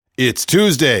It's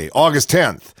Tuesday, August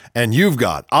 10th, and you've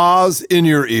got Oz in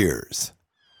your ears.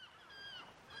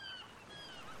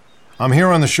 I'm here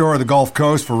on the shore of the Gulf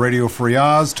Coast for Radio Free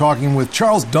Oz, talking with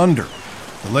Charles Dunder,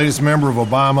 the latest member of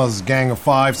Obama's Gang of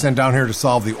Five sent down here to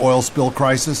solve the oil spill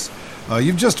crisis.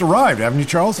 You've just arrived, haven't you,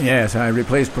 Charles? Yes, I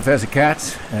replaced Professor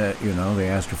Katz, the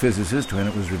astrophysicist, when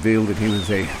it was revealed that he was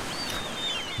a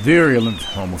virulent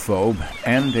homophobe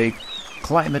and a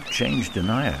climate change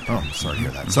denier. Oh, I'm sorry to hear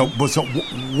that. So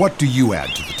what do you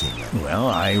add to the team then? Well,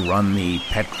 I run the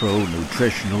Petro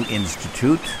Nutritional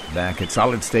Institute back at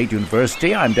Solid State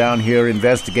University. I'm down here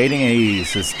investigating a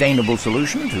sustainable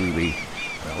solution to the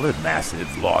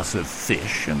massive loss of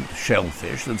fish and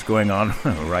shellfish that's going on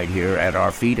right here at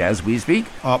our feet as we speak.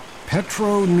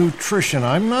 Petro Nutrition,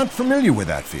 I'm not familiar with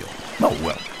that field. Oh,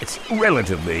 well, it's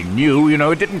relatively new.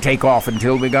 It didn't take off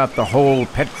until we got the whole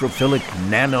petrophilic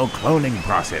nano-cloning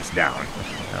process down.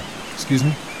 Excuse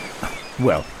me?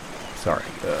 Well, sorry,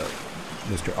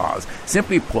 Mr. Oz.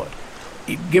 Simply put,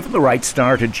 given the right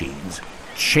starter genes,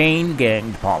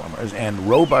 chain-ganged polymers, and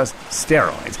robust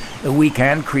steroids, we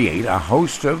can create a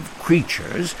host of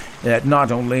creatures that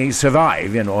not only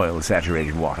survive in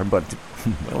oil-saturated water, but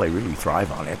well, they really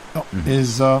thrive on it. Oh,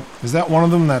 is that one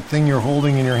of them? That thing you're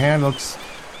holding in your hand looks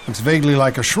vaguely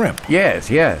like a shrimp.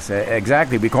 Yes,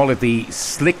 exactly. We call it the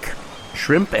slick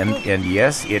shrimp, and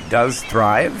yes, it does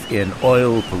thrive in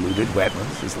oil-polluted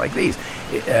wetlands just like these.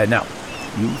 Now,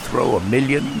 you throw 1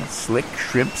 million slick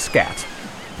shrimp scats.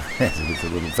 That's what the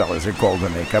little fellas are called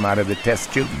when they come out of the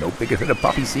test tube, no bigger than a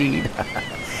poppy seed.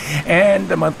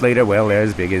 And a month later, well, they're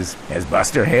as big as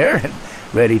Buster here, and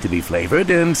ready to be flavored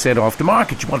and sent off to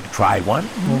market. You want to try one?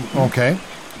 Okay.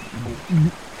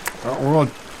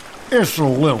 Well, it's a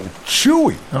little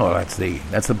chewy. Oh, that's the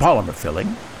polymer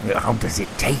filling. How does it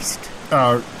taste?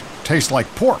 Tastes like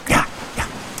pork. Yeah.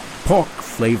 Pork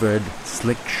flavored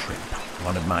slick shrimp.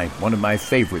 One of my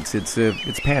favorites. It's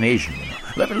Pan-Asian.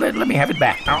 Let me have it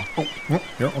back. Yeah,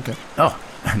 okay. Oh,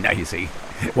 now you see.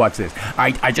 Watch this.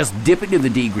 I just dip it in the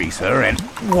degreaser and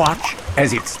watch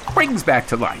as it springs back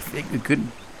to life. You could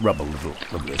rub a little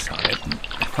of this on it.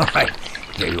 All right,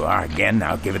 here you are again.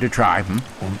 Now give it a try.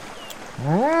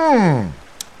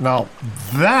 Now,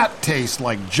 that tastes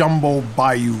like Jumbo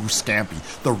Bayou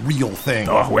Scampi, the real thing.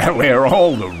 Oh, well, they're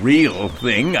all the real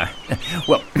thing.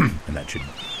 Well, and that should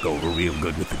go over real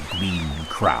good with the green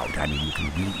crowd. I mean, you can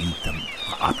re-eat them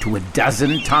up to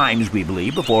 12 times, we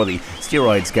believe, before the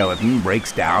steroid skeleton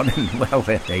breaks down, and, well,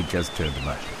 they just turn to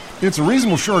mush. It's a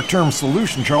reasonable short-term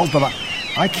solution, Charles, but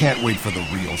I can't wait for the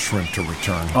real shrimp to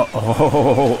return.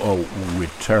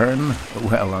 Return?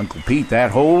 Well, Uncle Pete,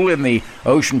 that hole in the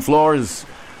ocean floor is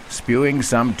spewing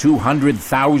some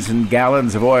 200,000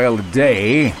 gallons of oil a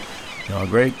day. Your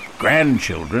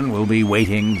great-grandchildren will be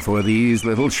waiting for these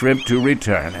little shrimp to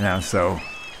return. Now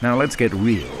let's get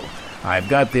real. I've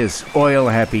got this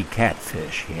oil-happy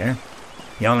catfish here.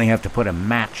 You only have to put a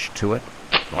match to it,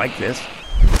 like this.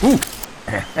 Ooh!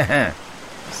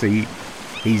 See,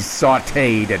 he's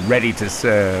sautéed and ready to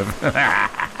serve.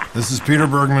 This is Peter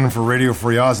Bergman for Radio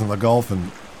Free Oz in the Gulf,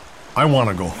 and I want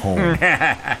to go home.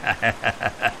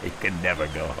 You can never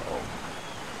go home.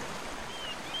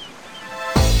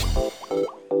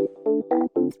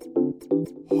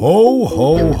 Ho,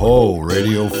 ho, ho,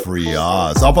 Radio Free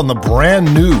Oz. Up on the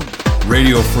brand new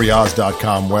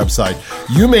RadioFreeOz.com website.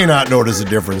 You may not notice a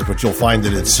difference, but you'll find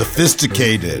that it's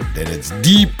sophisticated and it's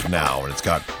deep now, and it's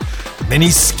got many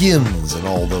skins and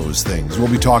all those things.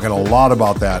 We'll be talking a lot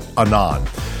about that anon.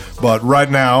 But right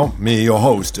now, me, your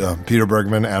host, Peter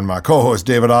Bergman, and my co-host,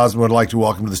 David Osmond, would like to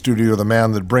welcome to the studio the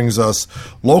man that brings us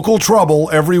local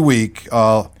trouble every week,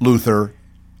 Luther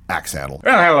Axhandle.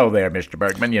 Well, hello there, Mr.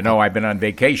 Bergman. I've been on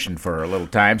vacation for a little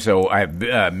time, so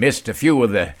I've missed a few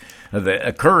of the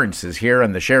occurrences here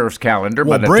on the sheriff's calendar.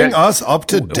 Well, bring us up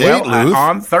to date, Luth.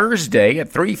 On Thursday at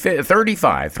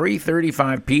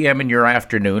 3:35 p.m. in your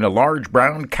afternoon, a large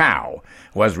brown cow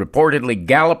was reportedly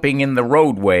galloping in the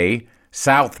roadway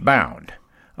southbound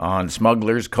on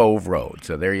Smuggler's Cove Road.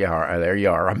 So there you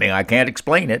are. I mean, I can't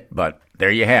explain it, but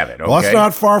there you have it. Okay? Well, it's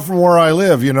not far from where I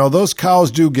live. Those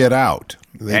cows do get out.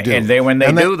 They do. And when they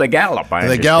do, they gallop.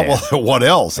 They gallop. Well, what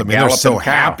else? I mean, they're so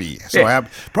happy. Happy.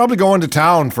 Probably going to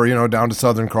town for down to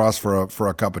Southern Cross for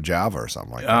a cup of Java or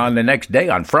something like that. On the next day,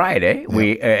 on Friday,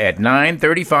 we at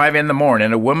 9:35 in the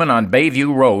morning, a woman on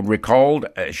Bayview Road recalled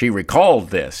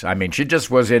this. I mean, she just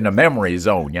was in a memory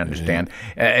zone. You understand?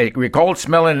 Recalled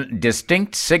smelling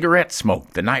distinct cigarette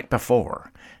smoke the night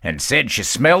before, and said she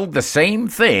smelled the same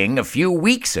thing a few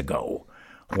weeks ago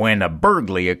when a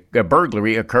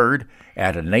burglary occurred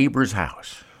at a neighbor's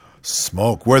house.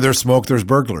 Smoke. Where there's smoke, there's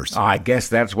burglars. I guess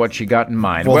that's what she got in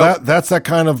mind. Well, that's that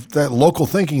kind of that local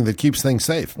thinking that keeps things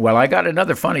safe. Well, I got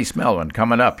another funny smell one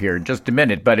coming up here in just a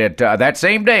minute. But at that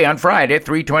same day on Friday,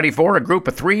 3/24, a group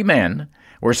of 3 men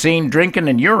were seen drinking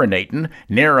and urinating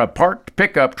near a parked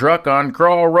pickup truck on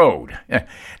Crawl Road.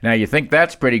 Now, you think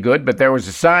that's pretty good, but there was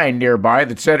a sign nearby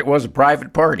that said it was a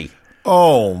private party.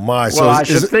 Oh, my. Well, I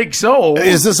should think so.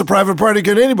 Is this a private party?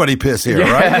 Could anybody piss here,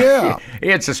 right? Yeah.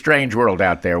 It's a strange world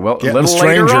out there. Well, Getting a little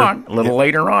stranger.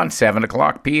 later on, 7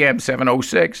 o'clock p.m.,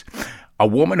 7:06, a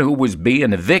woman who was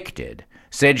being evicted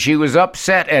said she was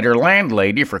upset at her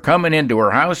landlady for coming into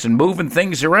her house and moving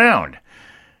things around.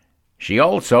 She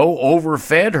also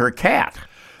overfed her cat.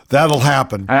 That'll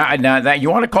happen. Now, you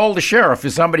want to call the sheriff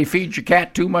if somebody feeds your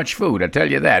cat too much food. I tell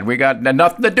you that. We got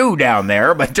nothing to do down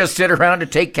there but just sit around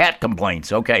and take cat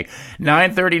complaints. Okay,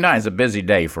 9:39 is a busy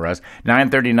day for us.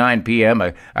 9:39 p.m.,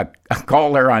 a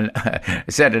caller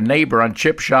said a neighbor on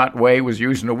Chipshot Way was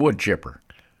using a wood chipper.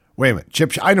 Wait a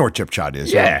minute. I know where Chipshot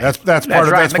is. Yeah. That's part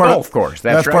of the golf course.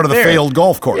 That's right part of the there. failed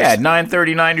golf course. Yeah,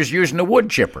 939ers using a wood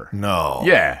chipper. No.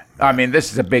 Yeah. I mean,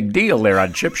 this is a big deal there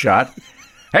on Chipshot.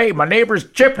 Hey, my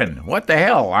neighbor's chipping. What the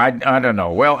hell? I don't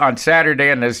know. Well, on Saturday,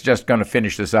 and this is just going to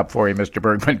finish this up for you, Mr.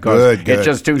 Bergman, because it's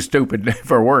just too stupid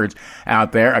for words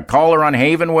out there. A caller on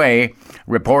Haven Way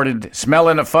reported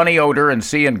smelling a funny odor and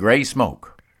seeing gray smoke.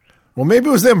 Well, maybe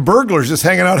it was them burglars just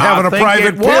hanging out having a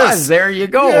private piss. Was. There you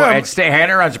go. Yeah. It's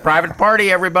Hanner-on's private party,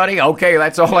 everybody. Okay,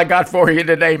 that's all I got for you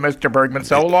today, Mr. Bergman.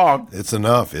 So long. It's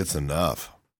enough. It's enough.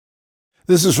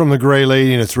 This is from The Gray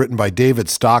Lady, and it's written by David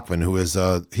Stockman, who is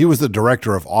he was the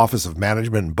director of Office of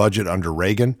Management and Budget under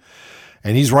Reagan,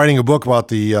 and he's writing a book about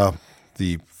the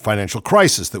financial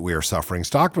crisis that we are suffering.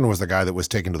 Stockman was the guy that was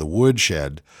taken to the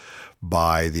woodshed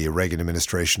by the Reagan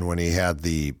administration when he had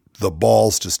the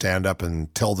balls to stand up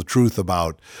and tell the truth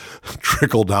about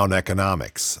trickle-down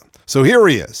economics. So here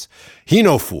he is. He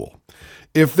no fool.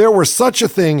 If there were such a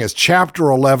thing as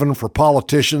Chapter 11 for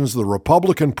politicians, the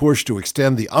Republican push to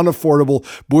extend the unaffordable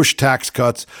Bush tax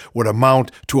cuts would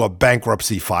amount to a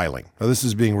bankruptcy filing. Now, this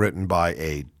is being written by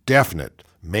a definite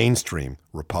mainstream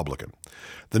Republican.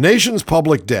 The nation's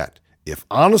public debt, if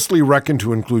honestly reckoned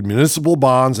to include municipal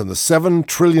bonds and the $7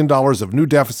 trillion of new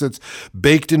deficits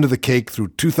baked into the cake through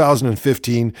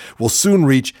 2015, will soon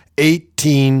reach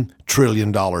 $18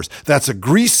 trillion. That's a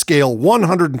Greece scale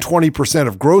 120%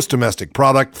 of gross domestic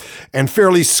product and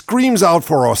fairly screams out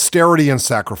for austerity and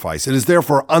sacrifice. It is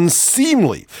therefore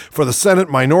unseemly for the Senate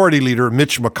Minority Leader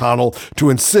Mitch McConnell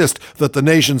to insist that the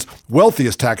nation's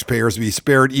wealthiest taxpayers be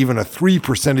spared even a 3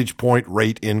 percentage point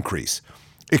rate increase.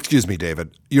 Excuse me,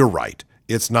 David, you're right.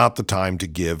 It's not the time to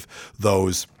give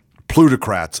those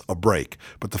plutocrats a break.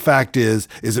 But the fact is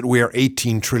that we are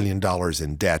 $18 trillion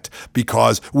in debt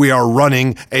because we are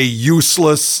running a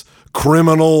useless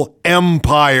criminal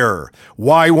empire.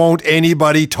 Why won't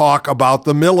anybody talk about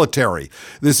the military?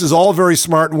 This is all very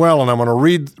smart and well, and I'm going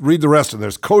to read the rest, and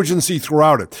there's cogency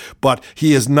throughout it. But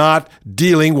he is not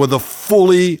dealing with a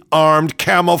fully armed,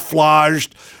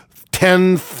 camouflaged,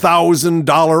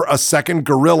 $10,000 a second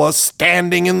gorilla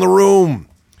standing in the room.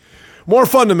 More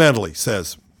fundamentally,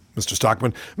 says Mr.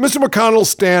 Stockman, Mr. McConnell's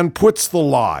stand puts the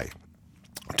lie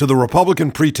to the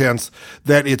Republican pretense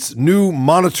that its new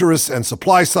monetarist and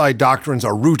supply-side doctrines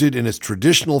are rooted in its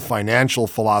traditional financial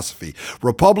philosophy.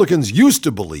 Republicans used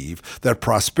to believe that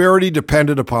prosperity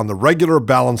depended upon the regular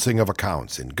balancing of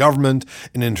accounts in government,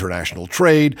 in international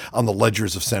trade, on the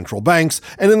ledgers of central banks,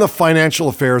 and in the financial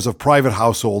affairs of private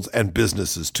households and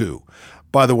businesses too.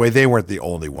 By the way, they weren't the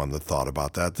only one that thought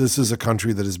about that. This is a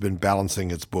country that has been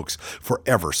balancing its books for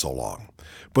ever so long.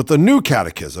 But the new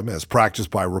catechism, as practiced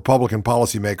by Republican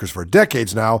policymakers for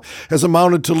decades now, has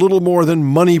amounted to little more than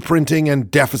money printing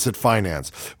and deficit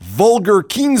finance. Vulgar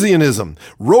Keynesianism,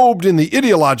 robed in the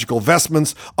ideological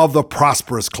vestments of the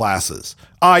prosperous classes,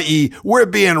 i.e., we're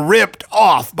being ripped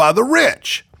off by the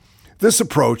rich. This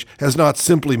approach has not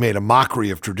simply made a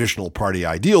mockery of traditional party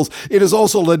ideals, it has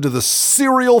also led to the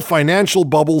serial financial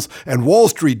bubbles and Wall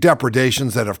Street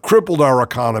depredations that have crippled our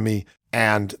economy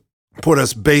and put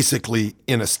us basically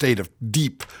in a state of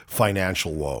deep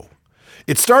financial woe.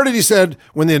 It started, he said,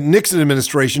 when the Nixon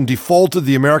administration defaulted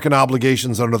the American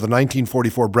obligations under the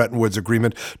 1944 Bretton Woods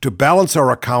Agreement to balance our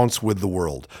accounts with the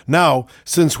world. Now,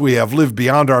 since we have lived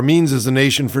beyond our means as a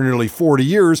nation for nearly 40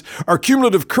 years, our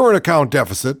cumulative current account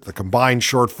deficit, the combined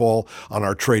shortfall on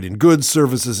our trade in goods,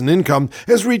 services, and income,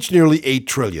 has reached nearly $8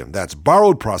 trillion. That's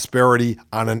borrowed prosperity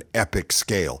on an epic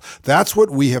scale. That's what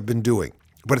we have been doing.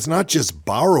 But it's not just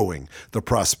borrowing the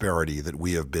prosperity that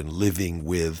we have been living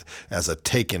with as a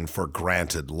taken for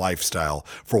granted lifestyle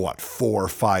for 4 or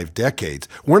 5 decades.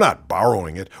 We're not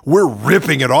borrowing it. We're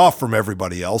ripping it off from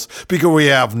everybody else because we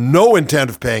have no intent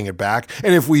of paying it back.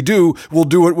 And if we do, we'll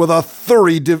do it with a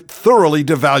thoroughly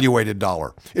devaluated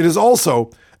dollar. It is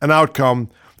also an outcome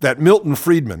that Milton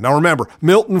Friedman, now remember,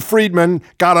 Milton Friedman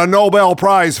got a Nobel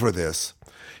Prize for this.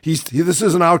 This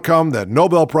is an outcome that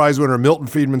Nobel Prize winner Milton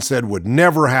Friedman said would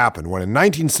never happen when in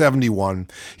 1971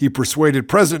 he persuaded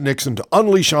President Nixon to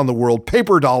unleash on the world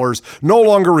paper dollars no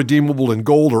longer redeemable in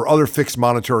gold or other fixed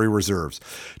monetary reserves.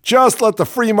 Just let the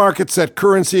free market set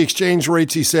currency exchange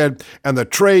rates, he said, and the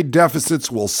trade deficits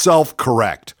will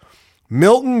self-correct.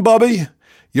 Milton, Bubby,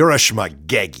 you're a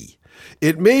schmagegi.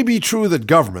 It may be true that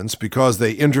governments, because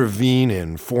they intervene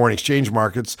in foreign exchange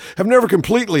markets, have never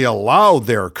completely allowed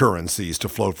their currencies to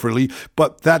float freely,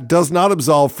 but that does not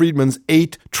absolve Friedman's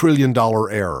 $8 trillion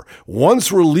error.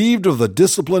 Once relieved of the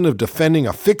discipline of defending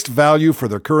a fixed value for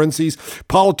their currencies,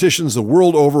 politicians the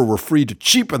world over were free to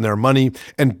cheapen their money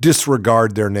and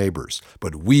disregard their neighbors.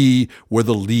 But we were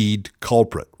the lead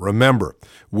culprit. Remember,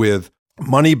 with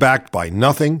money backed by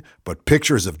nothing but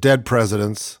pictures of dead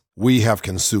presidents, we have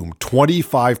consumed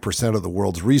 25% of the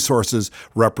world's resources,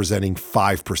 representing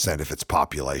 5% of its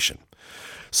population.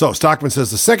 So Stockman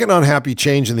says the second unhappy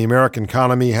change in the American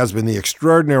economy has been the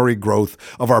extraordinary growth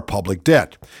of our public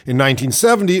debt. In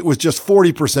 1970, it was just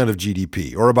 40% of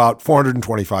GDP, or about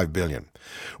 $425 billion.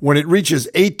 When it reaches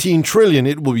 $18 trillion,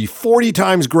 it will be 40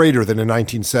 times greater than in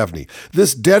 1970.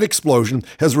 This debt explosion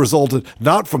has resulted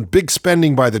not from big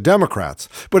spending by the Democrats,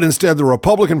 but instead the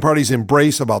Republican Party's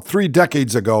embrace about 3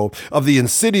 decades ago of the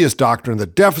insidious doctrine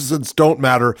that deficits don't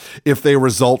matter if they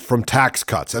result from tax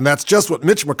cuts. And that's just what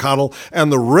Mitch McConnell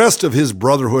and the rest of his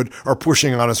brotherhood are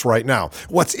pushing on us right now.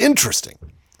 What's interesting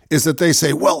is that they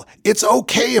say, well, it's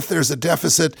okay if there's a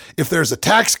deficit, if there's a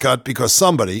tax cut, because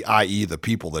somebody, i.e. the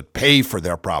people that pay for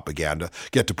their propaganda,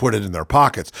 get to put it in their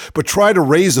pockets. But try to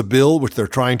raise a bill, which they're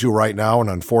trying to right now and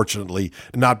unfortunately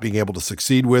not being able to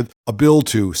succeed with, a bill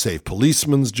to save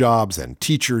policemen's jobs and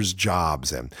teachers'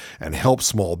 jobs and help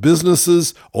small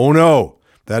businesses. Oh no,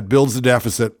 that builds the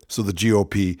deficit, so the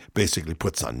GOP basically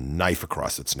puts a knife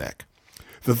across its neck.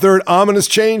 The third ominous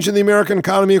change in the American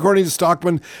economy, according to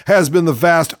Stockman, has been the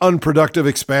vast, unproductive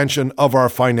expansion of our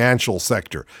financial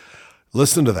sector.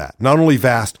 Listen to that. Not only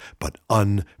vast, but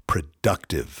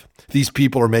unproductive. These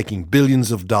people are making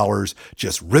billions of dollars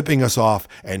just ripping us off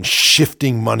and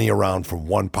shifting money around from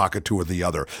one pocket to the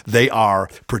other. They are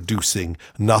producing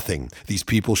nothing. These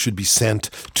people should be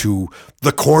sent to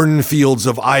the cornfields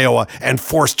of Iowa and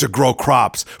forced to grow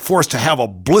crops, forced to have a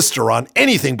blister on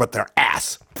anything but their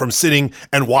ass from sitting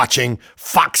and watching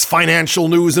Fox Financial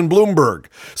News and Bloomberg.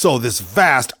 So this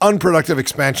vast, unproductive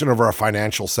expansion of our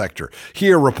financial sector.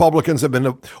 Here, Republicans have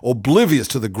been oblivious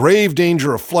to the grave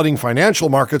danger of flooding financial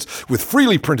markets with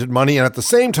freely printed money and at the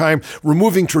same time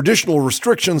removing traditional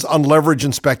restrictions on leverage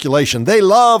and speculation. They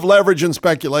love leverage and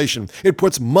speculation. It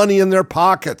puts money in their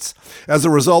pockets. As a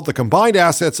result, the combined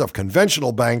assets of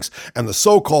conventional banks and the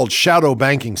so-called shadow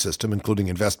banking system, including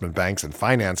investment banks and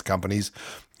finance companies,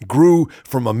 grew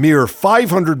from a mere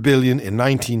 $500 billion in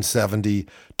 1970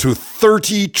 to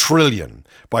 $30 trillion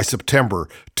by September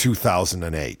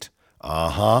 2008.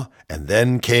 And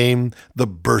then came the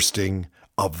bursting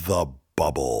of the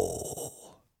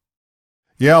bubble.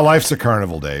 Yeah, life's a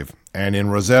carnival, Dave. And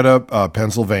in Rosetta,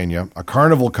 Pennsylvania, a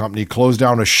carnival company closed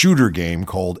down a shooter game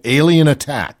called Alien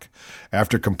Attack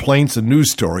after complaints and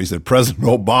news stories that President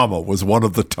Obama was one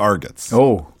of the targets.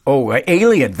 Oh,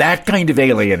 alien, that kind of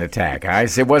alien attack.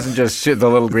 It wasn't just the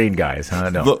little green guys.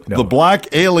 No. The black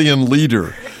alien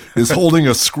leader is holding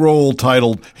a scroll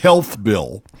titled Health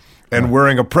Bill and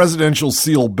wearing a presidential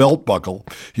seal belt buckle.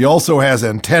 He also has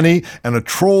antennae and a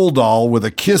troll doll with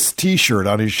a Kiss T-shirt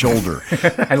on his shoulder.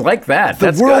 I like that.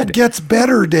 That's good. The world gets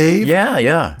better, Dave.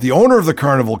 Yeah. The owner of the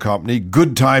carnival company,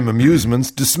 Good Time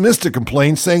Amusements, dismissed a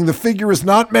complaint saying the figure is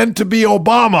not meant to be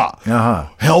Obama.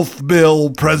 Health bill,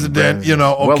 president, okay.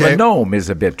 Well, the gnome is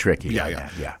a bit tricky.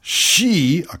 Yeah.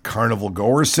 She, a carnival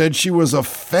goer, said she was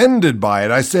offended by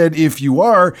it. I said, if you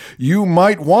are, you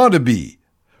might want to be.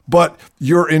 But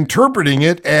you're interpreting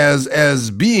it as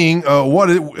being what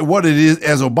it is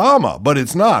as Obama, but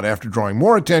it's not. After drawing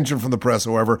more attention from the press,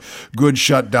 however, Good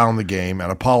shut down the game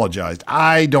and apologized.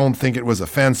 I don't think it was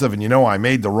offensive, and I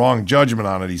made the wrong judgment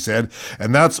on it, he said,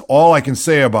 and that's all I can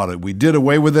say about it. We did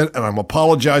away with it, and I'm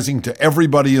apologizing to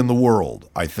everybody in the world,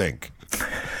 I think.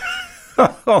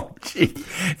 Oh, gee.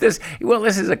 This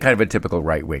is a kind of a typical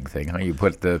right-wing thing. Huh? You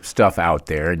put the stuff out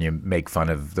there and you make fun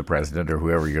of the president or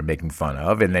whoever you're making fun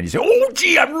of, and then you say, oh,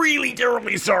 gee, I'm really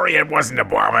terribly sorry it wasn't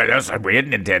Obama. We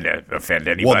didn't intend to offend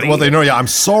anybody. Well, they know, I'm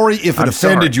sorry if it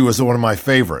offended you is one of my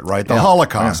favorite, right? The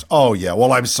Holocaust. Yeah. Oh, yeah.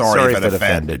 Well, I'm sorry if it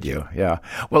offended you. Yeah.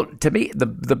 Well, to me,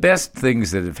 the best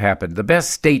things that have happened, the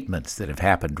best statements that have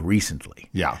happened recently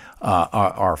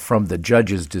are from the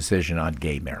judge's decision on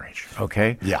gay marriage,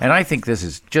 okay? Yeah. And I think this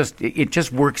is it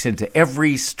just works into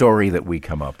every story that we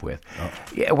come up with. Oh.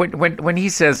 Yeah, when he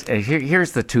says,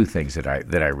 here's the two things that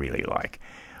I really like.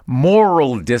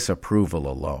 Moral disapproval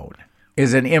alone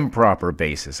is an improper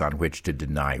basis on which to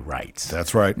deny rights.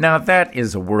 That's right. Now, that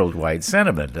is a worldwide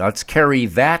sentiment. Let's carry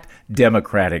that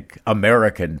democratic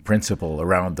American principle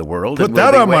around the world. Put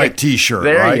that on my T-shirt,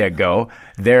 there right? You go.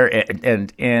 There,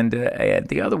 and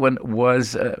the other one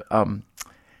was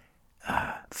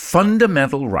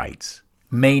fundamental rights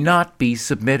may not be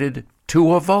submitted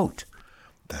to a vote.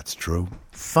 That's true.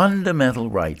 Fundamental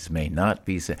rights may not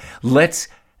be submitted. Let's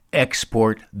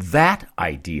export that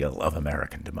ideal of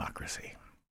American democracy.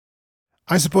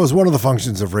 I suppose one of the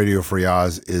functions of Radio Free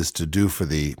Oz is to do for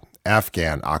the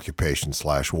Afghan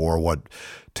occupation/war what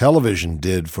television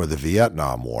did for the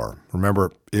Vietnam War.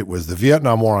 Remember, it was the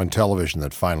Vietnam War on television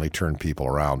that finally turned people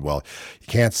around. Well, you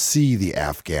can't see the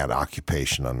Afghan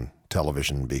occupation on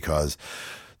television because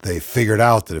they figured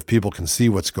out that if people can see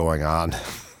what's going on,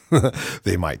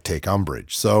 they might take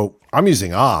umbrage. So I'm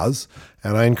using Oz,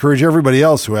 and I encourage everybody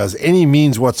else who has any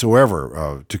means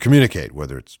whatsoever to communicate,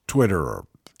 whether it's Twitter or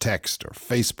text or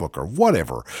Facebook or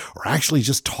whatever, or actually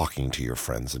just talking to your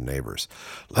friends and neighbors.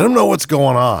 Let them know what's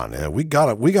going on. We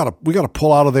gotta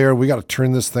pull out of there. We gotta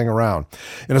turn this thing around.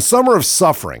 In a summer of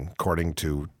suffering, according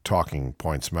to Talking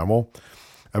Points memo,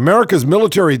 America's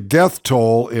military death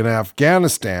toll in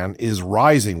Afghanistan is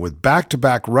rising with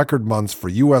back-to-back record months for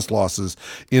U.S. losses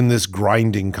in this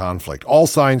grinding conflict. All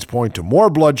signs point to more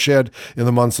bloodshed in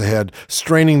the months ahead,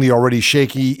 straining the already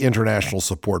shaky international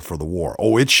support for the war.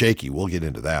 Oh, it's shaky. We'll get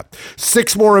into that.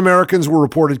 6 more Americans were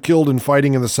reported killed in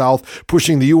fighting in the South,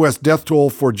 pushing the U.S. death toll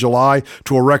for July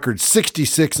to a record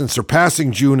 66 and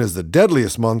surpassing June as the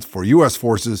deadliest month for U.S.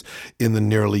 forces in the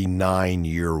nearly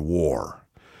 9-year war.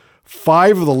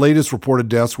 5 of the latest reported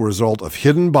deaths were a result of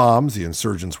hidden bombs, the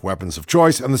insurgents' weapons of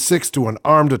choice, and the 6th to an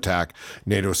armed attack,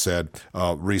 NATO said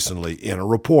recently in a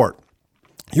report.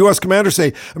 U.S. commanders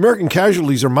say American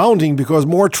casualties are mounting because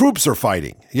more troops are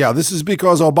fighting. Yeah, this is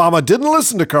because Obama didn't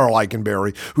listen to Carl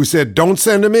Eikenberry, who said, don't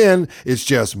send them in. It's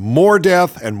just more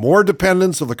death and more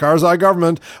dependence of the Karzai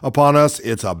government upon us.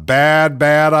 It's a bad,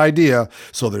 bad idea.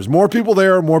 So there's more people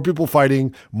there, more people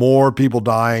fighting, more people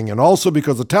dying, and also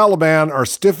because the Taliban are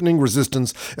stiffening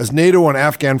resistance as NATO and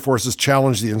Afghan forces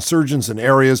challenge the insurgents in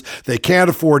areas they can't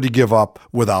afford to give up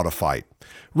without a fight.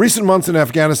 Recent months in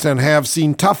Afghanistan have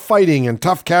seen tough fighting and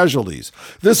tough casualties.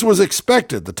 This was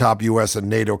expected, the top U.S. and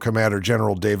NATO Commander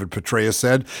General David Petraeus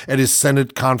said at his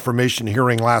Senate confirmation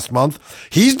hearing last month.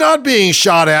 He's not being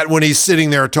shot at when he's sitting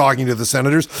there talking to the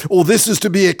senators. Oh, this is to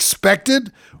be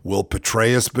expected? Will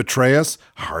Petraeus betray us?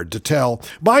 Hard to tell.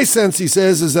 My sense, he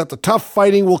says, is that the tough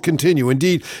fighting will continue.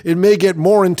 Indeed, it may get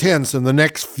more intense in the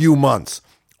next few months.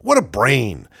 What a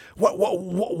brain.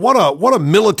 What a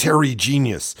military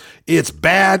genius. It's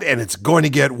bad and it's going to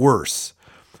get worse.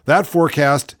 That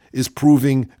forecast is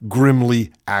proving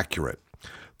grimly accurate.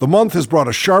 The month has brought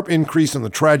a sharp increase in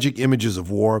the tragic images of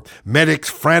war,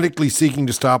 medics frantically seeking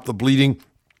to stop the bleeding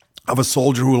of a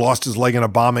soldier who lost his leg in a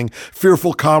bombing,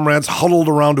 fearful comrades huddled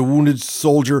around a wounded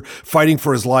soldier fighting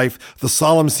for his life, the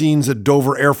solemn scenes at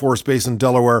Dover Air Force Base in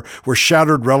Delaware where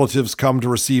shattered relatives come to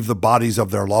receive the bodies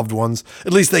of their loved ones.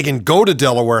 At least they can go to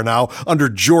Delaware now. Under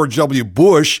George W.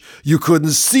 Bush, you couldn't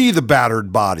see the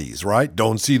battered bodies, right?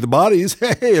 Don't see the bodies.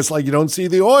 Hey, it's like you don't see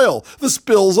the oil. The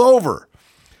spill's over.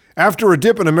 After a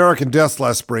dip in American deaths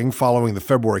last spring following the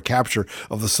February capture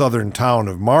of the southern town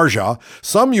of Marja,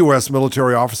 some U.S.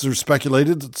 military officers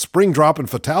speculated that the spring drop in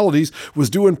fatalities was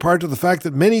due in part to the fact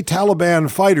that many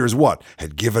Taliban fighters,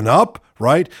 had given up,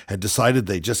 right? Had decided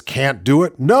they just can't do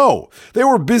it? No, they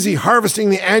were busy harvesting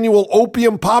the annual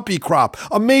opium poppy crop,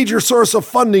 a major source of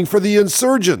funding for the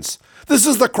insurgents. This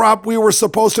is the crop we were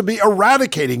supposed to be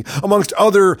eradicating amongst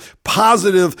other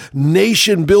positive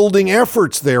nation-building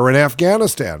efforts there in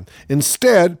Afghanistan.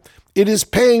 Instead, it is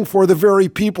paying for the very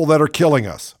people that are killing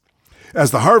us.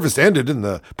 As the harvest ended and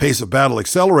the pace of battle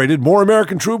accelerated, more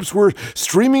American troops were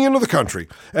streaming into the country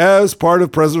as part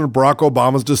of President Barack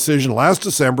Obama's decision last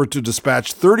December to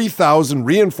dispatch 30,000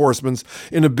 reinforcements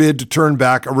in a bid to turn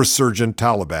back a resurgent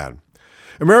Taliban.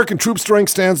 American troop strength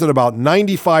stands at about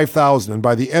 95,000, and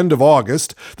by the end of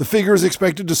August, the figure is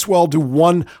expected to swell to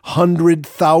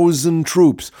 100,000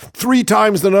 troops, 3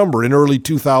 times the number in early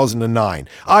 2009.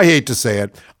 I hate to say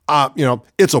it,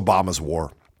 it's Obama's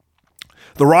war.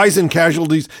 The rise in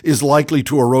casualties is likely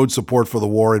to erode support for the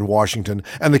war in Washington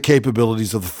and the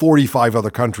capabilities of the 45 other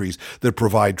countries that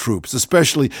provide troops,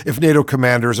 especially if NATO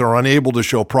commanders are unable to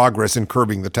show progress in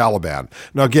curbing the Taliban.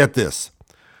 Now get this.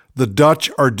 The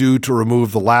Dutch are due to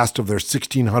remove the last of their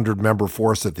 1,600-member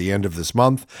force at the end of this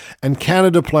month, and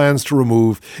Canada plans to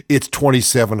remove its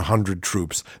 2,700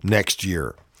 troops next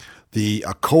year. The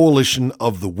coalition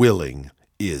of the willing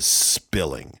is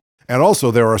spilling. And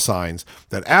also there are signs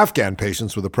that Afghan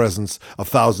patience with the presence of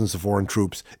thousands of foreign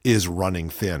troops is running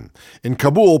thin. In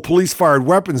Kabul, police fired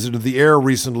weapons into the air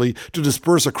recently to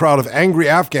disperse a crowd of angry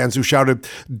Afghans who shouted,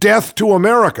 "Death to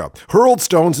America," hurled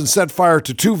stones and set fire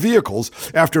to 2 vehicles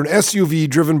after an SUV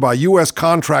driven by U.S.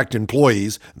 contract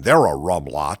employees, they're a rum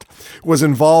lot, was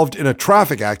involved in a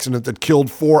traffic accident that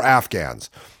killed 4 Afghans.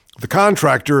 The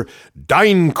contractor,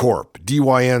 DynCorp,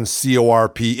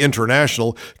 DynCorp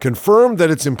International, confirmed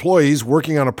that its employees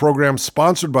working on a program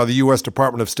sponsored by the U.S.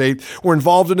 Department of State were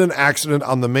involved in an accident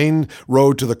on the main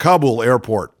road to the Kabul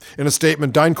airport. In a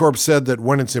statement, DynCorp said that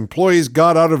when its employees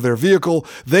got out of their vehicle,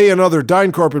 they and other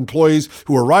DynCorp employees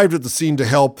who arrived at the scene to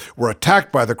help were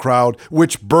attacked by the crowd,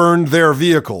 which burned their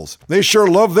vehicles. They sure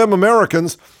love them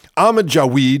Americans. Ahmed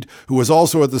Jaweed, who was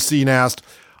also at the scene, asked,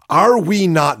 "Are we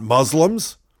not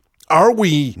Muslims? Are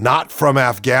we not from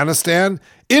Afghanistan?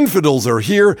 Infidels are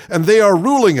here and they are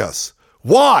ruling us.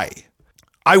 Why?"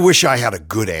 I wish I had a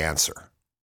good answer.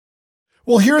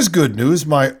 Well, here's good news.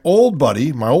 My old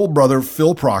buddy, my old brother,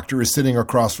 Phil Proctor, is sitting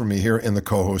across from me here in the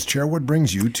co-host chair. What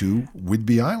brings you to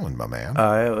Whidbey Island, my man?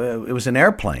 It was an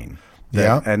airplane.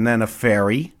 Yeah. And then a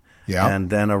ferry. Yeah. And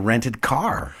then a rented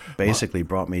car basically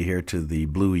brought me here to the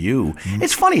Blue U. Mm-hmm.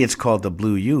 It's funny it's called the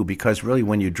Blue U because really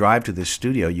when you drive to this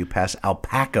studio, you pass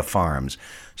alpaca farms.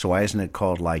 So why isn't it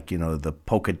called the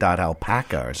polka dot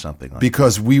alpaca or something like that?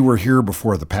 Because we were here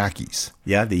before the Packies.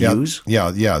 Yeah, the U's?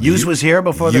 Yeah. U's was here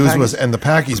before the Packies? U's was, and the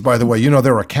Packies, by the way,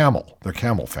 they're a camel. They're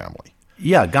camel family.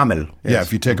 Yeah, Gamel. Yes. Yeah,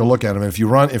 if you take a look at them,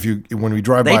 when we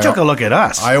drive by, they took a look at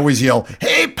us. I always yell,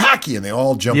 "Hey, Packy!" and they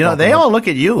all jump up. They all look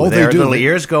at you. Oh, Their they do. little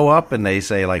ears go up and they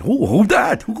say like, "Who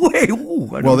that?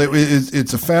 Well,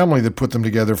 it's a family that put them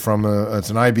together from it's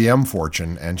an IBM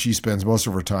fortune, and she spends most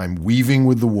of her time weaving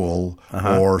with the wool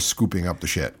or scooping up the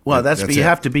shit. Well, that's you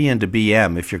have to be into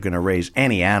BM if you're going to raise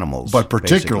any animals, but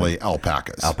particularly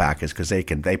alpacas. Alpacas because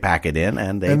they pack it in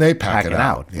and they pack it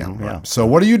out. Yeah. So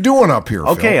what are you doing up here,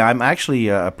 Okay, Phil? I'm actually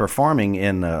performing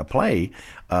in a play,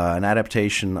 an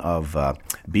adaptation of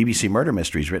BBC Murder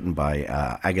Mysteries written by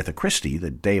Agatha Christie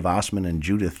that Dave Osman and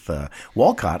Judith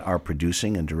Walcott are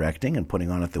producing and directing and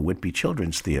putting on at the Whitby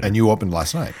Children's Theatre. And you opened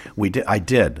last night. I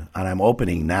did, and I'm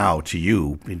opening now to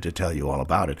you to tell you all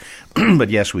about it. But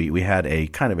yes, we had a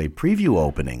kind of a preview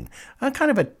opening,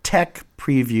 kind of a tech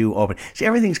preview open. See,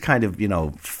 everything's kind of,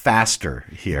 faster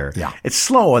here. Yeah. It's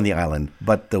slow on the island,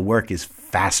 but the work is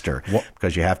faster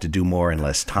because you have to do more in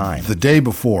less time. The day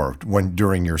before,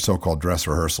 during your so-called dress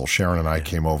rehearsal, Sharon and I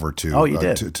came over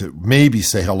to to maybe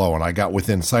say hello, and I got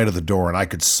within sight of the door, and I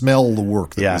could smell the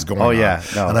work that was going on.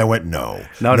 No. And I went, no.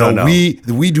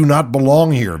 We do not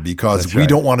belong here because we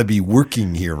don't want to be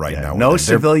working here right now. No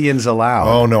civilians allowed.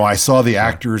 Oh, no. I saw the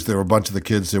actors. There were a bunch of the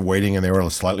kids there waiting, and they were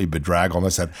slightly bedraggled. I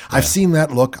said, I've seen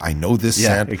that look. I know this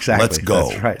scent. Exactly. Let's go.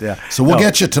 That's right, yeah. So we'll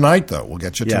get you tonight, though. We'll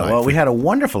get you tonight. Yeah, well, we had a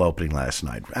wonderful opening last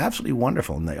night. Absolutely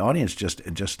wonderful. And the audience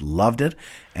just loved it.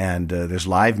 And there's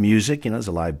live music. There's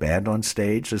a live band on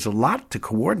stage. There's a lot to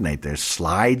coordinate. There's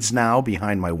slides now.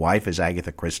 Behind my wife is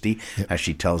Agatha Christie as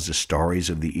she tells the stories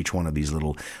of the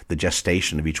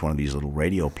gestation of each one of these little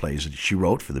radio plays that she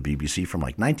wrote for the BBC from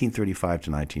like 1935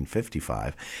 to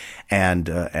 1955. And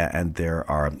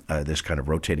there's kind of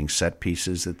rotating set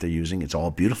pieces that they're using. It's all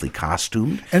beautifully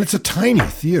costumed. And it's a tiny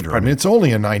theater. I mean, it's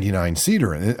only a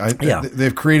 99-seater.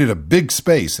 They've created a big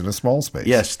space in a small space.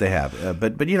 Yes, they have.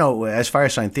 But as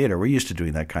Firesign Theater, we're used to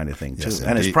doing that kind of thing too. Yes,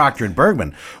 and as Procter and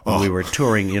Bergman, when we were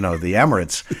touring, the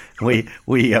Emirates,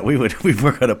 we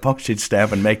work on a postage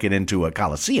stamp and make it into a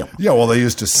Coliseum. Yeah, well, they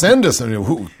used to send us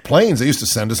planes. They used to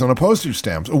send us on a postage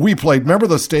stamp. We played. Remember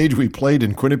the stage we played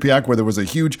in Quinnipiac where there was a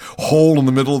huge hole in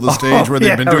the middle of the stage where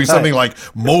they'd been doing something like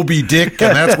Moby Dick,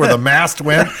 and that's where the mast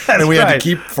went, and we had to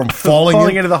keep from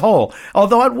falling into the hole.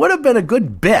 Although it would have been a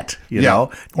good bit,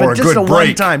 know, or a good a break.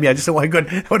 one-time. Yeah, just a one good.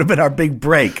 That would have been our big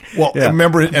break. Well, yeah.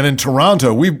 remember, and in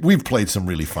Toronto, we've played some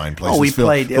really fine places. we Phil.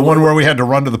 played- the one where we had to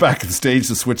run to the back of the stage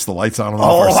to switch the lights on and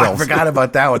off Oh, ourselves. I forgot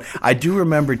about that one. I do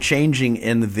remember changing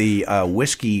in the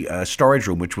whiskey storage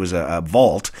room, which was a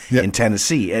vault Yeah. in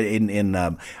Tennessee.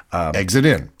 Exit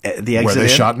In, the where Exit they In?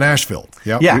 shot Nashville.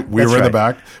 Yeah, we that's were in the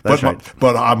right. back. That's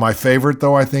but right. my favorite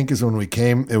though, I think, is when we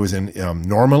came. It was in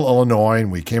Normal, Illinois,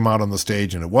 and we came out on the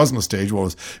stage, and it wasn't a stage. Well,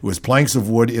 it was planks of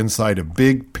wood inside a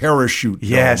big parachute.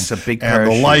 Yes, dome, a big and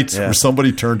parachute, the lights yeah. where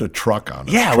somebody turned a truck on.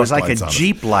 Yeah, it was like a on it.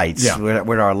 Jeep lights Yeah.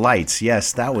 with our lights.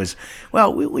 Yes, that was.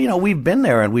 Well, we've been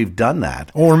there and we've done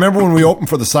that. Oh, remember when we opened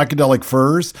for the Psychedelic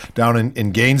Furs down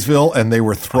in Gainesville, and they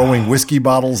were throwing whiskey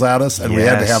bottles at us, and we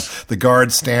had to Yes. have the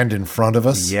guards stand in front of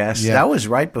us? Yes, Yeah. that was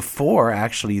right before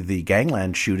actually the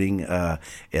Gangland shooting,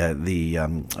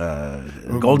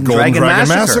 the Golden Dragon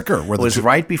Massacre where the was two-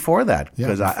 right before that Yeah.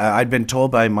 because I'd been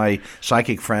told by my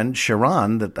psychic friend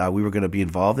Sharon that we were going to be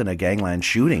involved in a gangland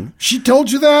shooting. She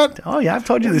told you that? Oh yeah, I've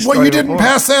told you this. Well, story you didn't before.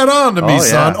 pass that on to me, Oh,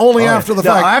 son. yeah. Only Oh, after the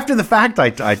no, fact. After the fact,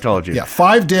 I told you. Yeah,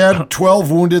 5 dead,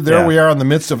 12 wounded. There Yeah. we are in the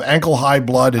midst of ankle-high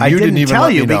blood, and I you didn't even tell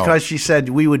let you me know. because she said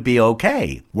we would be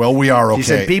okay. Well, we are okay. She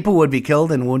said people would be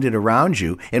killed and wounded around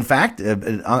you. In fact,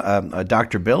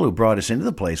 Dr. Bill, who brought us into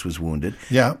the place, was wounded.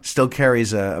 Yeah. Still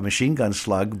carries a machine gun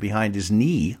slug behind his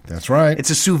knee. That's right. It's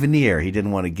a souvenir. He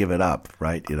didn't want to give it up,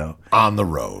 right? On the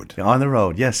road. On the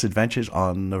road. Yes, adventures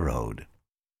on the road.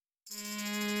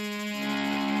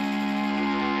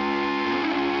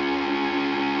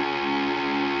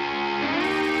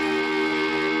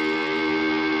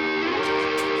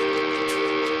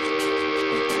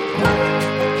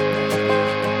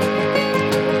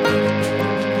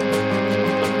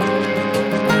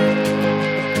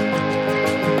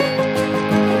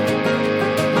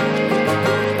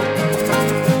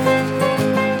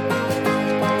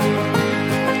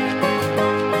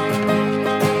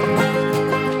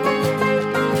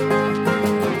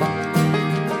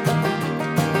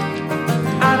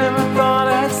 I never thought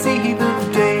I'd see the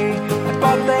day. I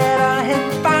thought that I had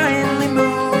finally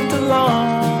moved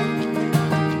along,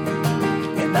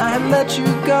 and I had let you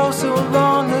go so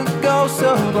long ago,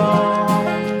 so long.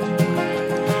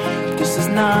 This is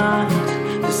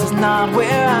not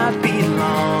where I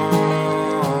belong.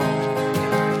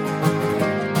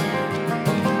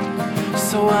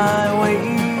 So I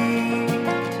wait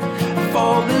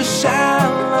for the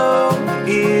shallow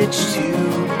itch to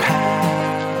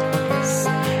pass.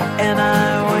 And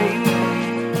I wait,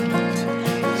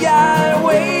 yeah, I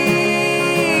wait.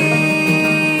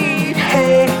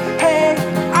 Hey, hey,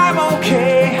 I'm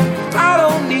okay. I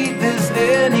don't need this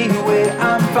anyway.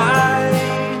 I'm fine.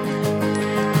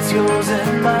 It's yours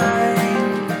and mine.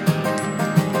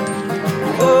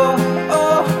 Oh,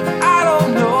 oh, I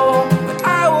don't know what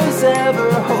I was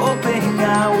ever hoping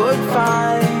I would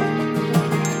find.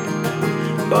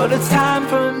 But it's time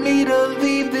for me to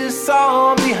leave this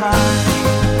all behind.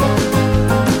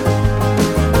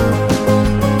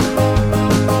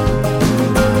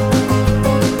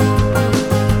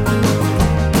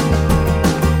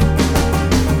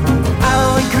 I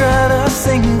don't regret a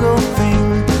single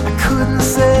thing. I couldn't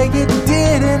say it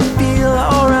didn't feel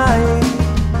alright.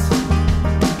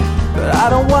 But I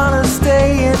don't wanna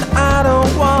stay and I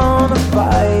don't wanna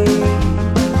fight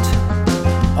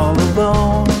all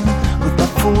alone with my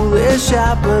foolish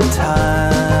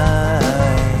appetite.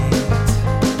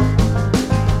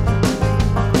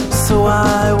 So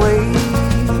I wait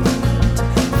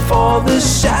for the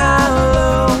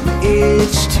shallow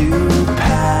itch to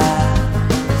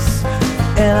pass,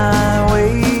 and I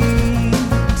wait,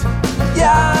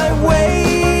 yeah, I wait.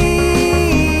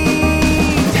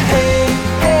 Hey,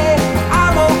 hey,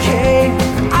 I'm okay.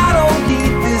 I don't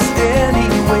need this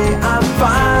anyway. I'm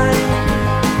fine.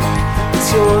 It's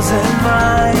yours and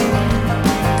mine.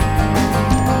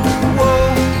 Whoa,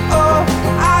 oh,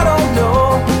 I don't know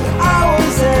what I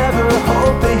was ever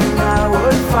hoping I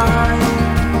would find.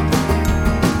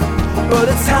 But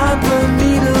it's time for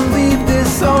me to leave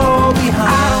this all behind.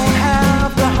 I don't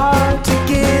have the heart to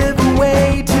give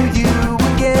away to you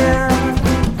again.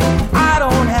 I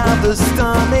don't have the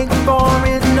stomach for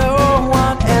it. No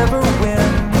one ever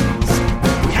wins.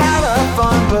 We had our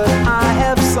fun, but I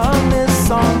have sung this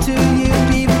song to you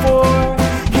before.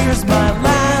 Here's my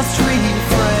last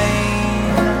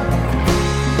refrain.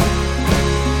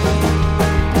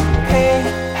 Hey,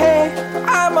 hey,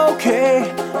 I'm okay.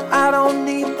 I don't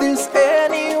need this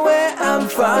anyway. I'm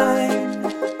fine.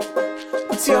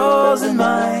 It's yours and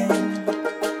mine.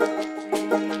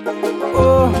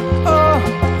 Oh, oh,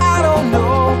 I don't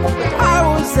know what I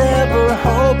was ever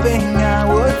hoping I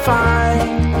would find.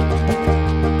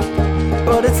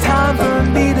 But it's time for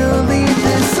me to leave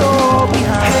this all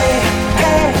behind. Hey,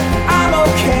 hey, I'm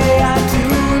okay. I do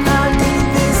not need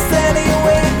this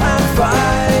anyway. I'm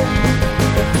fine.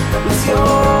 It's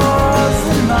yours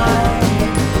and mine.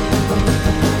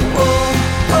 Oh,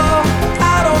 oh,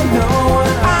 I don't know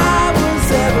what I was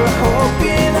ever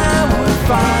hoping I would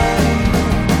find.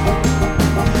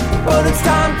 But it's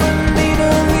time for me to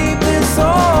leave this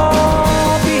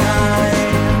all behind.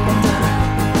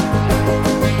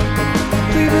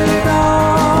 Leave it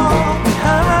all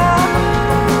behind.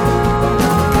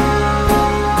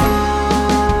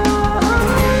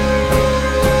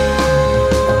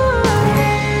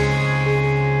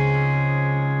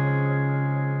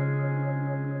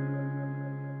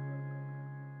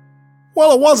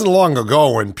 Well, it wasn't long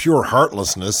ago when pure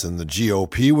heartlessness in the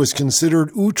GOP was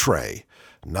considered outre.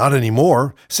 Not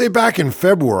anymore. Say back in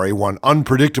February, one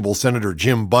unpredictable Senator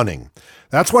Jim Bunning.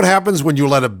 That's what happens when you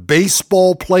let a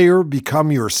baseball player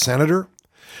become your senator.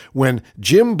 When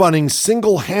Jim Bunning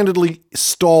single-handedly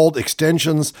stalled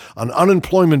extensions on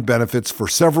unemployment benefits for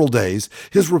several days,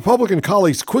 his Republican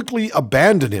colleagues quickly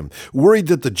abandoned him, worried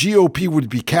that the GOP would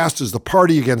be cast as the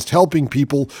party against helping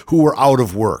people who were out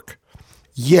of work.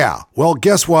 Yeah, well,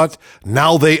 guess what?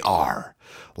 Now they are.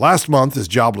 Last month, as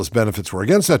jobless benefits were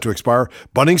again set to expire,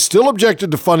 Bunning still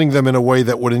objected to funding them in a way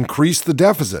that would increase the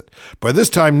deficit. By this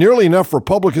time, nearly enough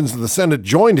Republicans in the Senate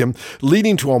joined him,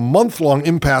 leading to a month-long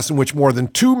impasse in which more than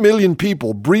 2 million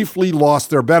people briefly lost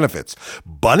their benefits.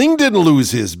 Bunning didn't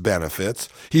lose his benefits.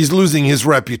 He's losing his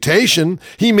reputation.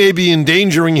 He may be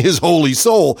endangering his holy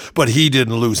soul, but he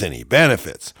didn't lose any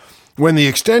benefits. When the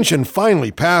extension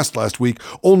finally passed last week,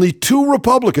 only 2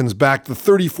 Republicans backed the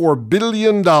 $34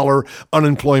 billion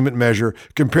unemployment measure,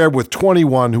 compared with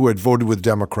 21 who had voted with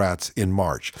Democrats in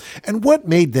March. And what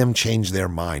made them change their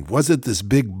mind? Was it this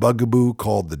big bugaboo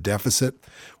called the deficit?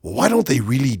 Well, why don't they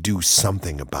really do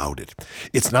something about it?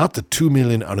 It's not the 2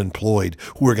 million unemployed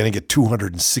who are going to get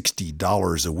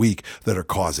 $260 a week that are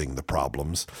causing the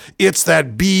problems. It's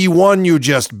that B-1 you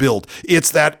just built. It's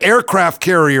that aircraft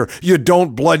carrier you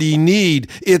don't bloody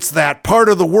need. It's that part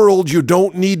of the world you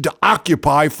don't need to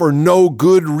occupy for no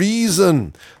good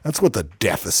reason. That's what the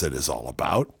deficit is all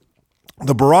about.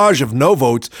 The barrage of no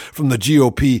votes from the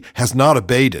GOP has not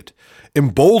abated.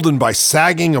 Emboldened by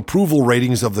sagging approval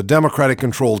ratings of the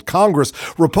Democratic-controlled Congress,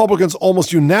 Republicans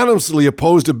almost unanimously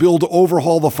opposed a bill to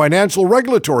overhaul the financial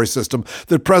regulatory system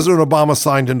that President Obama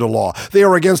signed into law. They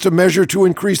are against a measure to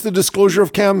increase the disclosure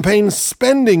of campaign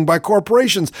spending by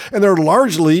corporations, and they're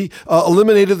largely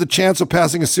eliminated the chance of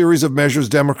passing a series of measures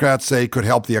Democrats say could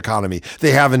help the economy.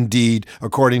 They have indeed,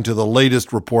 according to the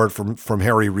latest report from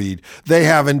Harry Reid, they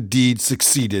have indeed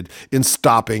succeeded in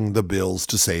stopping the bills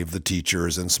to save the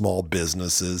teachers and small businesses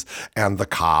and the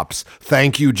cops.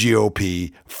 Thank you,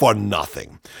 GOP, for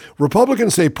nothing.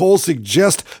 Republicans say polls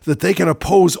suggest that they can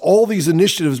oppose all these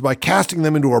initiatives by casting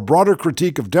them into a broader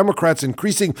critique of Democrats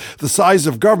increasing the size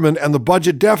of government and the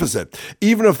budget deficit,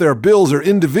 even if their bills are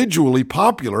individually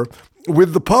popular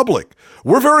with the public.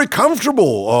 We're very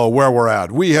comfortable where we're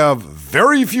at. We have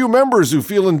very few members who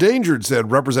feel endangered,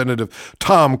 said Representative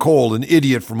Tom Cole, an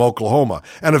idiot from Oklahoma,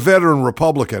 and a veteran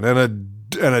Republican, and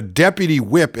a deputy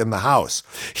whip in the House.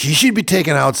 He should be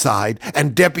taken outside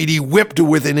and deputy whipped to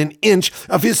within an inch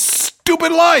of his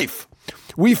stupid life.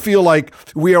 We feel like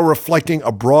we are reflecting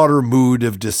a broader mood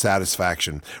of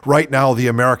dissatisfaction. Right now, the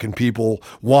American people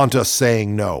want us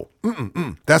saying no.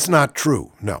 That's not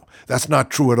true. No, that's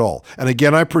not true at all. And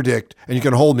again, I predict, and you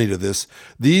can hold me to this,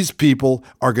 these people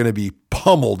are going to be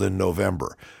pummeled in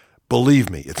November. Believe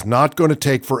me, it's not going to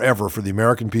take forever for the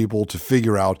American people to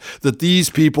figure out that these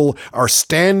people are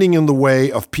standing in the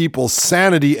way of people's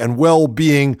sanity and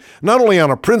well-being, not only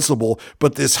on a principle,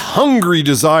 but this hungry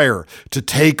desire to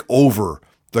take over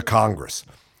the Congress.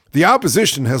 The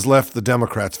opposition has left the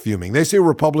Democrats fuming. They say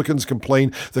Republicans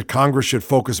complain that Congress should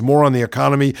focus more on the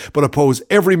economy, but oppose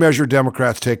every measure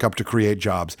Democrats take up to create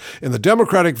jobs. In the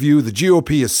Democratic view, the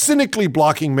GOP is cynically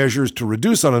blocking measures to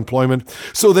reduce unemployment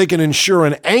so they can ensure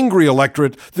an angry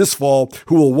electorate this fall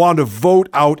who will want to vote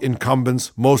out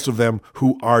incumbents, most of them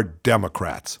who are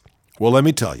Democrats. Well, let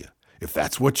me tell you, if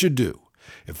that's what you do,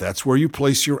 if that's where you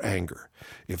place your anger,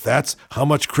 if that's how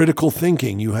much critical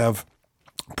thinking you have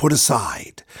put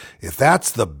aside, if that's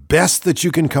the best that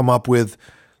you can come up with,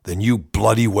 then you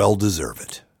bloody well deserve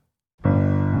it.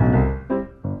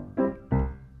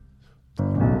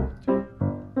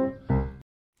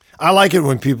 I like it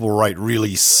when people write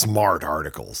really smart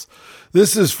articles.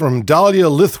 This is from Dahlia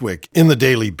Lithwick in the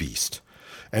Daily Beast.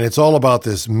 And it's all about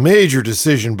this major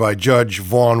decision by Judge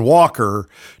Vaughn Walker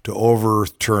to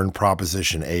overturn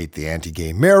Proposition 8, the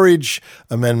anti-gay marriage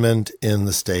amendment in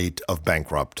the state of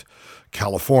bankrupt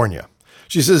California.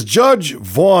 She says, Judge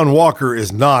Vaughn Walker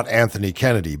is not Anthony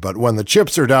Kennedy, but when the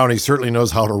chips are down, he certainly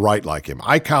knows how to write like him.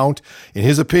 I count, in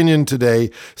his opinion today,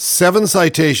 7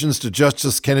 citations to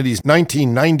Justice Kennedy's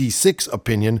 1996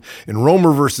 opinion in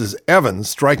Romer versus Evans,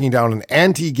 striking down an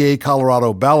anti-gay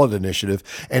Colorado ballot initiative,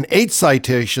 and 8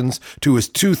 citations to his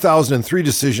 2003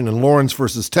 decision in Lawrence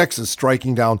versus Texas,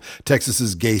 striking down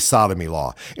Texas's gay sodomy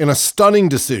law. In a stunning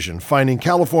decision, finding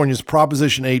California's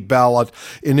Proposition 8 ballot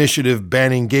initiative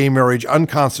banning gay marriage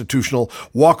unconstitutional,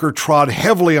 Walker trod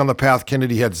heavily on the path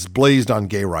Kennedy had blazed on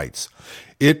gay rights.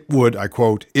 It would, I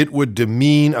quote, it would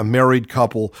demean a married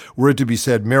couple were it to be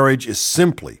said marriage is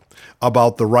simply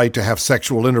about the right to have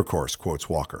sexual intercourse, quotes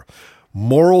Walker.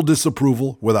 Moral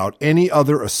disapproval without any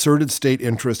other asserted state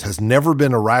interest has never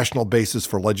been a rational basis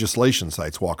for legislation,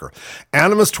 cites Walker.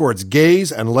 Animus towards gays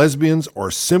and lesbians,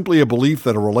 or simply a belief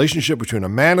that a relationship between a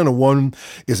man and a woman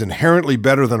is inherently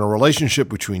better than a relationship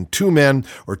between 2 men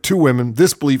or 2 women,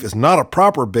 this belief is not a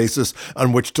proper basis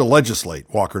on which to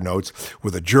legislate, Walker notes,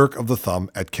 with a jerk of the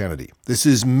thumb at Kennedy. This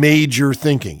is major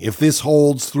thinking. If this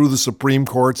holds through the Supreme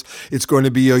Courts, it's going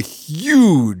to be a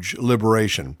huge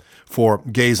liberation for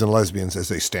gays and lesbians as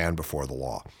they stand before the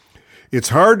law. It's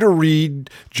hard to read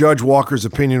Judge Walker's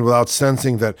opinion without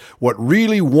sensing that what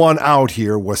really won out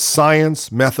here was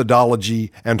science,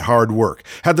 methodology, and hard work.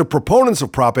 Had the proponents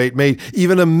of Prop 8 made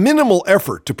even a minimal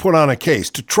effort to put on a case,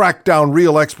 to track down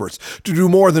real experts, to do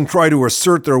more than try to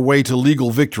assert their way to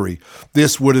legal victory,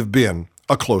 this would have been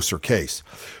a closer case.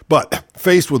 But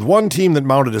faced with one team that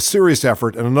mounted a serious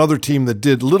effort and another team that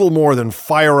did little more than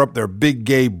fire up their big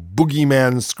gay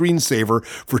boogeyman screensaver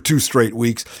for 2 straight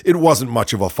weeks, it wasn't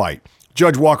much of a fight.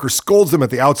 Judge Walker scolds them at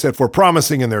the outset for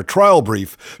promising in their trial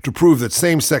brief to prove that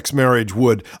same-sex marriage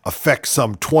would affect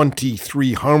some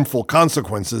 23 harmful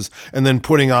consequences and then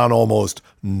putting on almost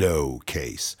no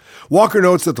case. Walker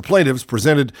notes that the plaintiffs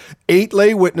presented 8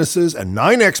 lay witnesses and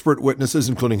 9 expert witnesses,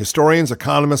 including historians,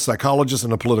 economists, psychologists,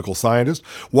 and a political scientist.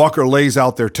 Walker lays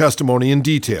out their testimony in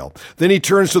detail. Then he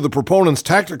turns to the proponents'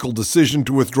 tactical decision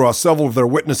to withdraw several of their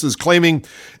witnesses, claiming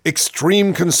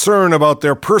extreme concern about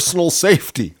their personal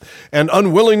safety and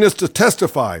unwillingness to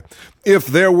testify if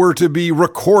there were to be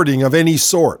recording of any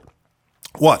sort.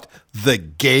 What? The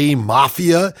gay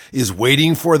mafia is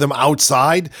waiting for them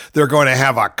outside? They're going to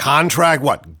have a contract?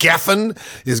 What? Geffen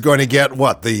is going to get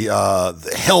what? The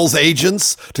Hell's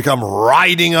Agents to come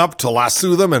riding up to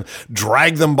lasso them and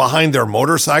drag them behind their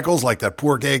motorcycles like that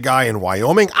poor gay guy in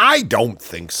Wyoming? I don't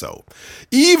think so.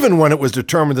 Even when it was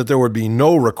determined that there would be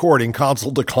no recording,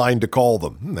 counsel declined to call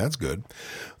them. That's good.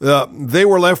 They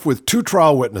were left with 2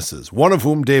 trial witnesses, one of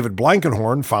whom, David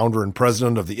Blankenhorn, founder and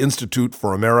president of the Institute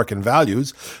for American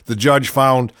Values, the judge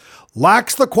found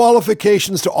lacks the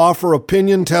qualifications to offer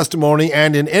opinion testimony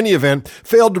and, in any event,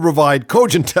 failed to provide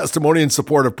cogent testimony in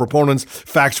support of proponents'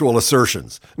 factual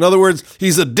assertions. In other words,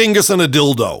 he's a dingus and a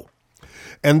dildo.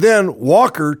 And then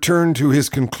Walker turned to his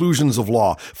conclusions of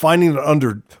law, finding that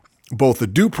under both the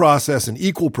due process and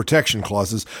equal protection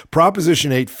clauses,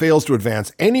 Proposition 8 fails to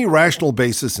advance any rational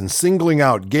basis in singling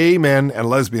out gay men and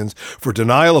lesbians for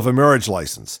denial of a marriage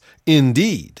license.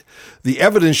 Indeed, the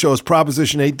evidence shows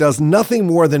Proposition 8 does nothing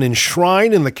more than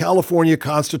enshrine in the California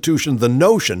Constitution the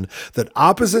notion that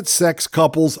opposite-sex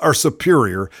couples are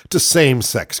superior to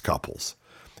same-sex couples.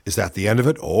 Is that the end of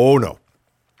it? Oh, no.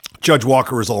 Judge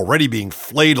Walker is already being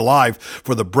flayed alive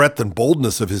for the breadth and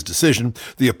boldness of his decision.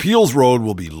 The appeals road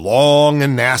will be long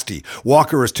and nasty.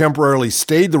 Walker has temporarily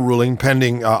stayed the ruling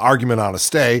pending argument on a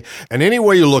stay. And any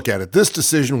way you look at it, this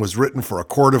decision was written for a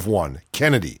court of one,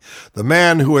 Kennedy, the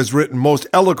man who has written most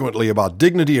eloquently about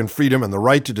dignity and freedom and the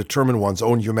right to determine one's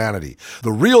own humanity.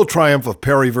 The real triumph of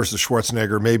Perry versus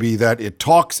Schwarzenegger may be that it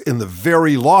talks in the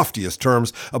very loftiest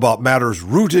terms about matters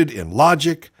rooted in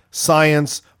logic,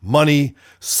 science, money,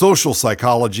 social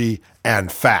psychology,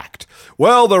 and fact.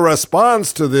 Well, the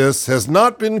response to this has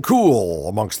not been cool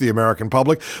amongst the American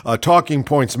public. Talking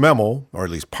Points memo, or at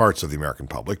least parts of the American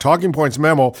public, Talking Points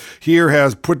memo here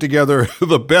has put together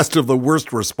the best of the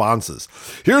worst responses.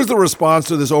 Here's the response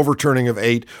to this overturning of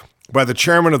 8 by the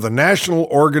chairman of the National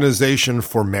Organization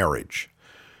for Marriage.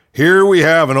 Here we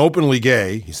have an openly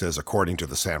gay, he says, according to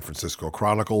the San Francisco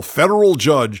Chronicle, federal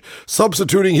judge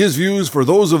substituting his views for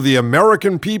those of the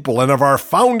American people and of our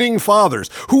founding fathers,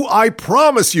 who I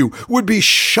promise you would be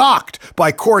shocked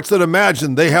by courts that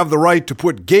imagine they have the right to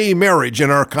put gay marriage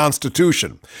in our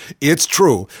Constitution. It's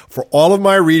true. For all of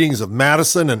my readings of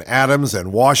Madison and Adams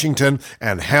and Washington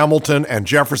and Hamilton and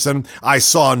Jefferson, I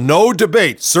saw no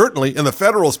debate, certainly in the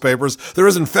Federalist Papers. There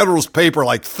isn't Federalist Paper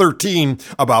like 13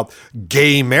 about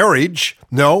gay marriage. marriage.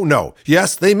 No.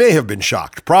 Yes, they may have been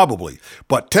shocked, probably.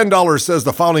 But $10 says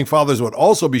the Founding Fathers would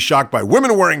also be shocked by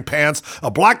women wearing pants, a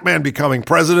black man becoming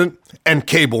president, and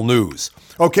cable news.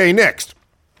 Okay, next.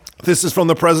 This is from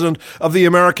the president of the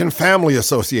American Family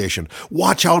Association.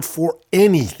 Watch out for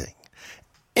anything.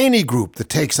 Any group that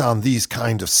takes on these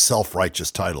kind of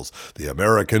self-righteous titles. The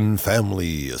American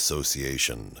Family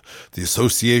Association. The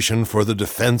Association for the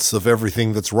Defense of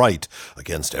Everything That's Right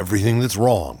Against Everything That's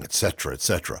Wrong, etc.,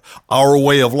 etc. Our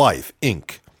Way of Life,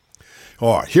 Inc.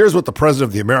 All right, here's what the president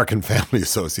of the American Family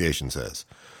Association says.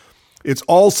 It's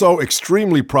also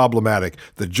extremely problematic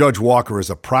that Judge Walker is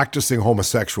a practicing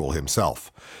homosexual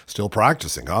himself. Still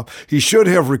practicing, huh? He should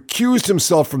have recused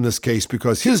himself from this case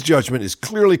because his judgment is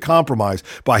clearly compromised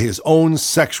by his own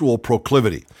sexual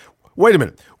proclivity. Wait a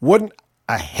minute. Wouldn't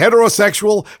a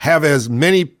heterosexual have as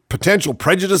many potential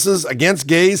prejudices against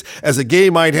gays as a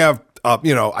gay might have,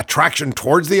 attraction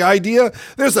towards the idea?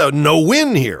 There's a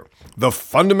no-win here. The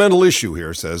fundamental issue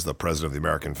here, says the president of the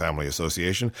American Family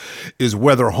Association, is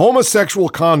whether homosexual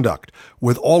conduct,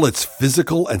 with all its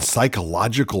physical and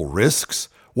psychological risks,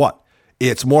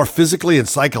 it's more physically and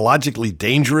psychologically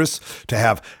dangerous to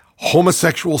have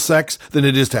homosexual sex than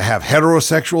it is to have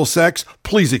heterosexual sex?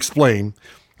 Please explain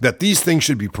that these things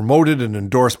should be promoted and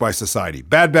endorsed by society.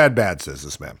 Bad, says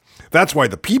this man. That's why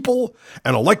the people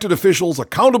and elected officials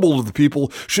accountable to the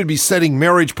people should be setting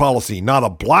marriage policy, not a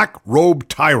black-robed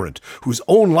tyrant whose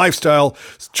own lifestyle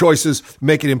choices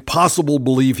make it impossible to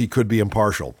believe he could be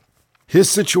impartial. His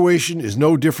situation is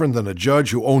no different than a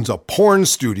judge who owns a porn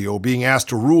studio being asked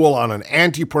to rule on an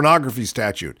anti-pornography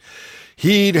statute.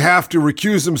 He'd have to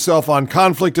recuse himself on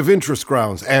conflict of interest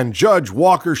grounds, and Judge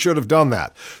Walker should have done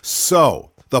that.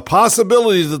 So, the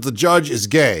possibility that the judge is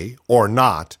gay or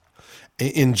not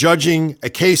in judging a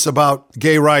case about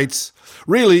gay rights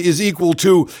really is equal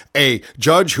to a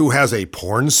judge who has a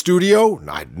porn studio.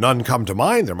 None come to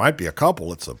mind. There might be a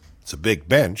couple. It's a big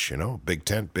bench, big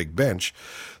tent, big bench,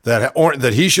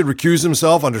 that he should recuse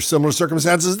himself under similar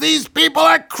circumstances. These people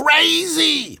are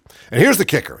crazy. And here's the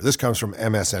kicker. This comes from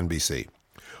MSNBC.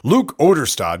 Luke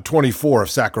Oderstad, 24, of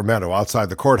Sacramento, outside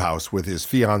the courthouse with his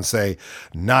fiancée,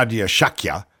 Nadia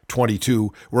Shakya,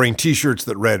 22, wearing T-shirts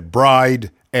that read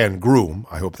bride and groom.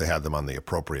 I hope they had them on the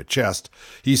appropriate chest.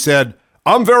 He said,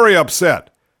 "I'm very upset.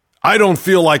 I don't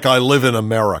feel like I live in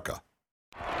America."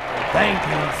 Thank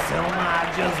you, Selma.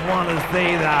 I just want to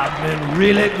say that I've been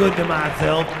really good to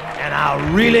myself, and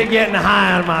I'm really getting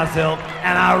high on myself,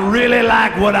 and I really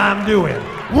like what I'm doing.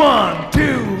 1,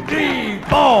 2, 3,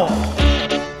 4.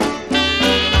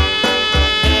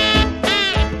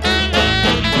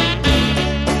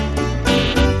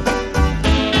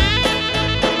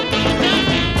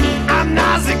 I'm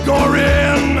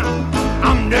Nazi-goring.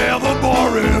 I'm never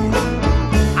boring.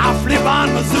 I flip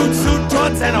on my suit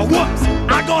toots and a whoops.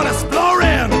 I go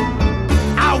exploring.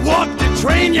 I walk the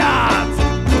train yards.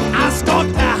 I stalk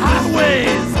the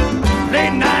highways.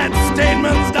 Late night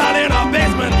statements down in a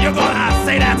basement. You're gonna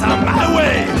say that's on my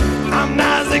way. I'm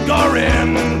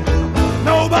Nazi-goring.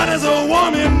 Nobody's a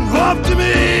woman up to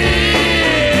me.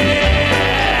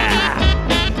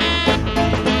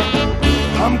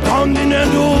 I'm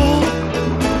continental.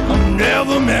 I'm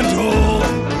never mental.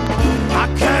 I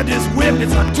can't just whip,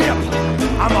 it's a tip.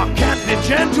 I'm a Catholic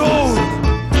gentle.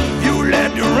 You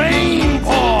let the rain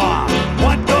pour.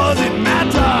 What does it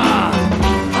matter?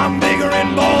 I'm bigger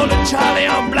and bolder, Charlie.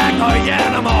 I'm black, oh yeah,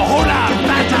 and I'm a whole lot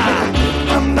fatter.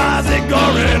 I'm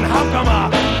Nazi-goring. How come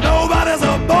nobody's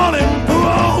a ballin'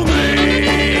 for me?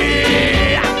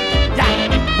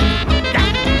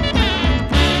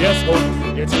 Yes, folks,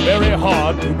 it's very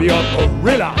hard to be a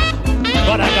gorilla.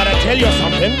 But I gotta tell you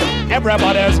something,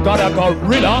 everybody's got a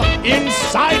gorilla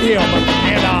inside him.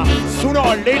 And sooner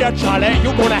or later, Charlie,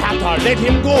 you're gonna have to let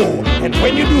him go. And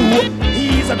when you do,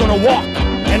 he's gonna walk.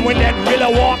 And when that gorilla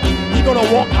walk, he's gonna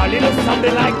walk a little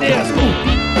something like this.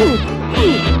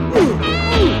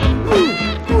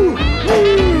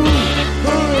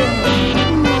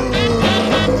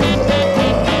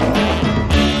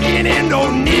 In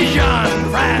Indonesian,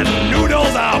 fried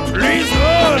noodles are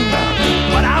pleasing.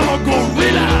 But I'm a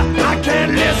gorilla, I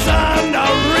can't listen to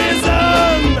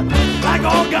reason. Like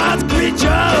all God's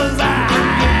creatures, I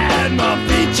hide my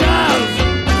features.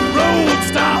 Road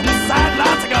stops, side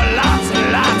lots, I got lots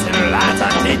and lots and lots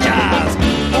of teachers.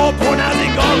 Oh, poor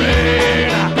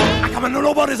Nazi-goring. I come and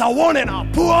nobody's a warning,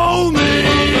 pull me.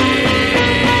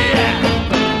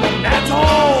 That's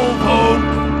all, folks.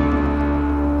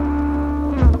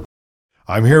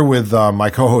 I'm here with my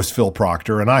co-host, Phil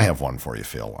Proctor, and I have one for you,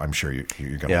 Phil. I'm sure you're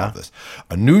going to love this.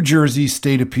 A New Jersey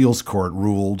state appeals court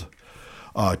ruled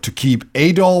to keep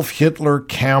Adolf Hitler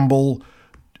Campbell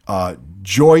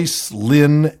Joyce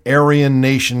Lynn Aryan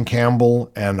Nation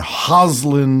Campbell and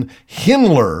Hoslin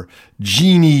Hinler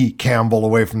Jeannie Campbell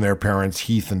away from their parents,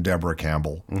 Heath and Deborah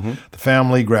Campbell. Mm-hmm. The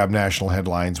family grabbed national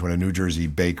headlines when a New Jersey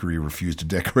bakery refused to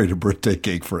decorate a birthday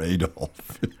cake for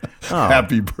Adolf.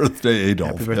 Happy birthday,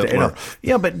 Adolf. Happy birthday, Hitler. Adolf.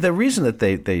 Yeah, but the reason that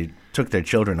they took their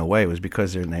children away was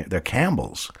because they're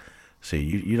Campbells. See,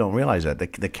 you don't realize that.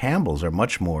 The Campbells are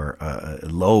much more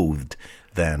loathed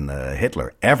than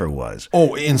Hitler ever was.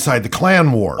 Oh, inside the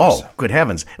clan wars. Oh, good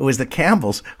heavens. It was the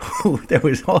Campbells who, there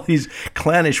was all these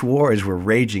clannish wars were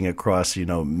raging across,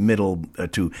 middle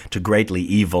to greatly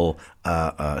evil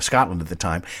Scotland at the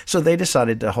time. So they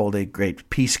decided to hold a great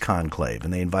peace conclave,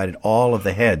 and they invited all of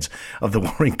the heads of the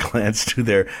warring clans to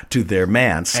their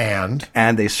manse.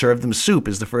 And they served them soup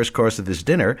as the first course of this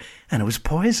dinner, and it was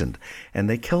poisoned. And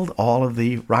they killed all of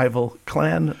the rival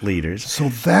clan leaders. So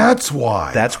that's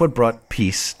why. That's what brought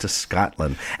peace to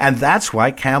Scotland. And that's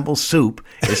why Campbell's soup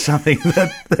is something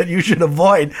that you should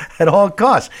avoid at all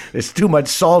costs. There's too much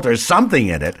salt or something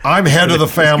in it. I'm head of the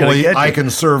family. I can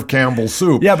serve Campbell's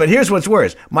soup. Yeah, but here's what's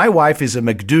worse. My wife is a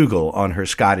McDougall on her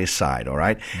Scottish side, all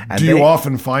right? And do you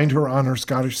often find her on her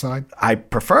Scottish side? I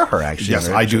prefer her, actually. Yes,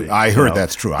 I do. I heard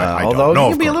that's true. I although don't know,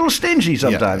 you can be a little stingy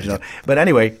sometimes. Yeah. But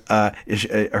anyway,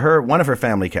 one of their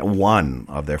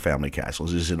family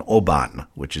castles is in Oban,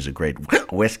 which is a great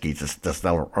whiskey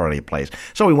distillery place.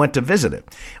 So we went to visit it.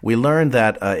 We learned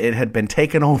that it had been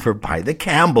taken over by the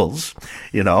Campbells,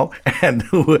 and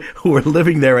who were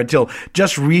living there until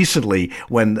just recently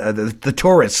when the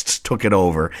tourists took it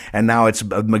over, and now it's a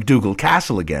McDougall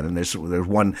Castle again, and there's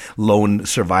one lone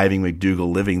surviving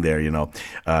McDougall living there,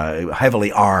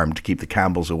 heavily armed to keep the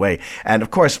Campbells away. And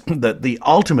of course, the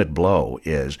ultimate blow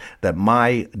is that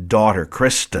my daughter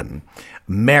Kristen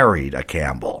married a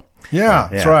Campbell. Yeah,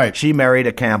 that's right. She married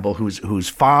a Campbell whose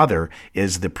father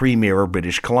is the Premier of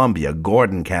British Columbia,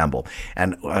 Gordon Campbell.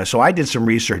 And so I did some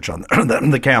research on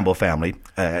the Campbell family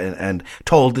and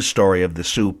told the story of the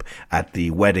soup at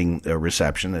the wedding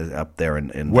reception up there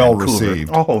in well Vancouver.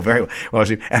 Received. Oh, very well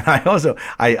received. And I also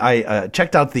I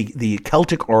checked out the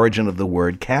Celtic origin of the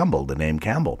word Campbell, the name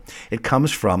Campbell. It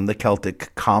comes from the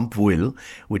Celtic Campbell,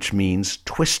 which means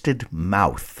twisted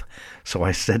mouth. So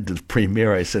I said to the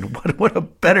Premier, I said, what a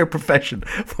better profession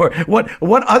for what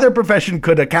other profession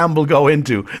could a Campbell go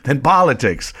into than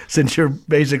politics, since you're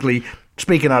basically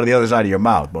speaking out of the other side of your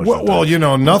mouth most of the time.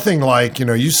 Well, nothing like,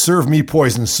 you serve me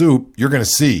poison soup, you're going to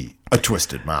see a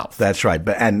twisted mouth. That's right.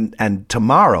 But and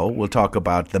tomorrow we'll talk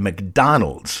about the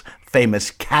McDonald's,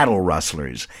 famous cattle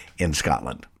rustlers in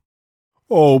Scotland.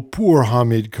 Oh, poor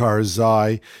Hamid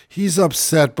Karzai. He's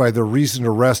upset by the recent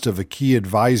arrest of a key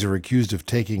advisor accused of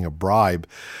taking a bribe,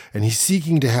 and he's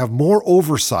seeking to have more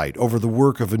oversight over the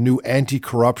work of a new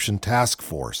anti-corruption task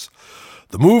force.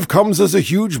 The move comes as a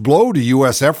huge blow to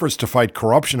U.S. efforts to fight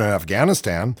corruption in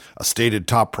Afghanistan, a stated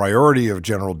top priority of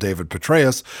General David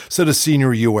Petraeus, said a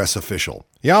senior U.S. official.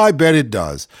 Yeah, I bet it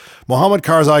does. Mohammed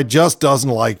Karzai just doesn't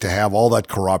like to have all that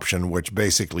corruption, which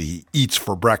basically he eats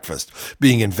for breakfast,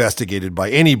 being investigated by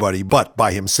anybody but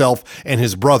by himself and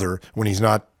his brother when he's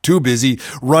not too busy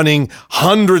running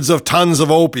hundreds of tons of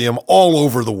opium all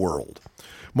over the world.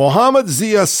 Mohammad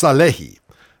Zia Salehi,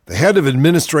 the head of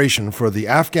administration for the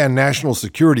Afghan National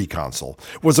Security Council,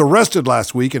 was arrested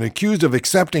last week and accused of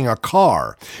accepting a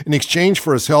car in exchange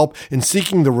for his help in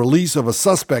seeking the release of a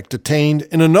suspect detained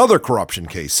in another corruption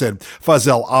case, said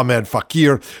Fazel Ahmed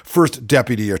Fakir, first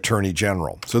Deputy Attorney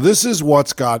General. So this is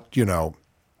what's got,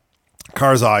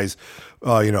 Karzai's,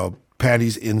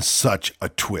 panties in such a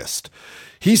twist.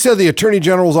 He said the Attorney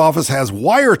General's office has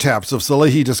wiretaps of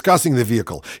Salehi discussing the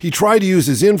vehicle. He tried to use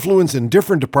his influence in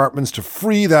different departments to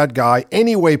free that guy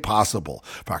any way possible,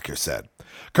 Fakir said.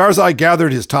 Karzai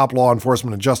gathered his top law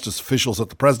enforcement and justice officials at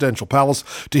the presidential palace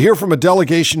to hear from a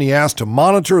delegation he asked to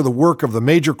monitor the work of the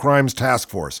Major Crimes Task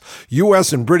Force.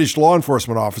 U.S. and British law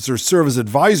enforcement officers serve as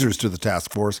advisors to the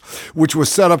task force, which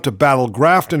was set up to battle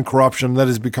graft and corruption that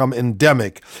has become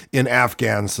endemic in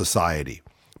Afghan society.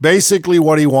 Basically,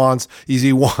 what he wants is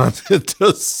he wants it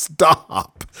to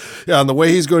stop. And the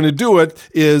way he's going to do it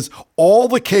is all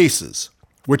the cases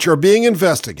which are being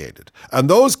investigated, and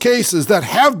those cases that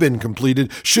have been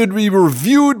completed should be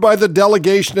reviewed by the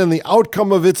delegation, and the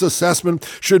outcome of its assessment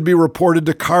should be reported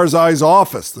to Karzai's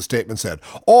office, the statement said.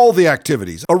 All the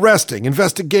activities, arresting,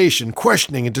 investigation,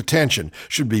 questioning, and detention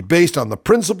should be based on the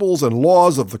principles and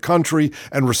laws of the country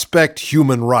and respect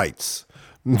human rights.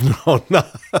 No,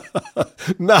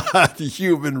 not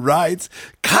human rights.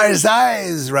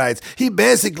 Karzai's rights. He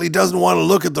basically doesn't want to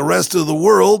look at the rest of the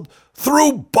world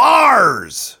through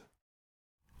bars.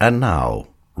 And now,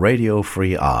 Radio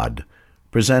Free Odd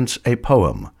presents a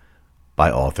poem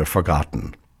by author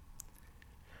forgotten.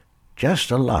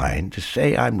 Just a line to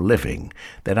say I'm living,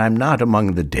 that I'm not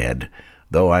among the dead,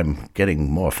 though I'm getting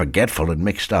more forgetful and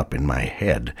mixed up in my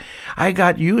head. I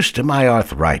got used to my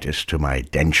arthritis, to my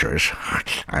dentures.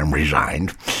 I'm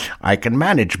resigned. I can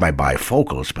manage my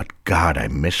bifocals, but God, I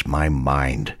miss my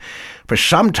mind. For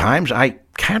sometimes I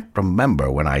can't remember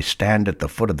when I stand at the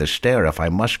foot of the stair if I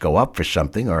must go up for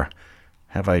something or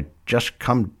have I just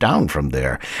come down from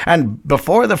there. And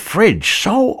before the fridge,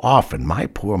 so often my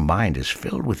poor mind is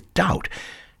filled with doubt.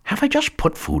 Have I just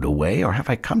put food away or have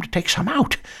I come to take some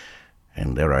out?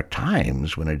 And there are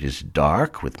times when it is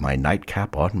dark with my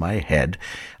nightcap on my head.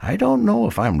 I don't know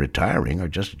if I'm retiring or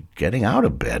just getting out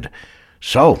of bed.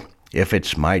 So, if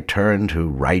it's my turn to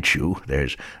write you,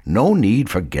 there's no need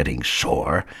for getting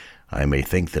sore. I may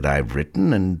think that I've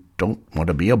written and don't want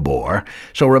to be a bore.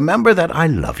 So remember that I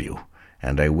love you,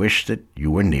 and I wish that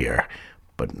you were near.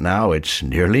 But now it's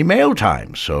nearly mail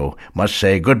time, so must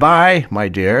say goodbye, my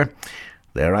dear.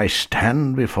 There I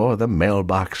stand before the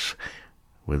mailbox,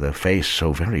 with a face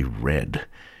so very red.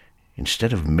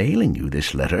 Instead of mailing you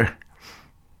this letter,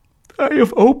 I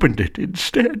have opened it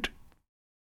instead.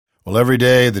 Well, every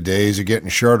day, the days are getting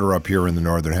shorter up here in the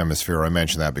Northern Hemisphere. I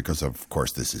mention that because, of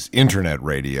course, this is internet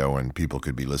radio, and people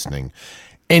could be listening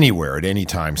anywhere at any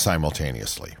time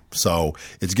simultaneously. So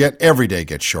every day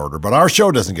gets shorter, but our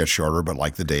show doesn't get shorter, but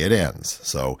like the day it ends.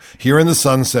 So here in the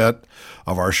sunset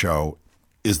of our show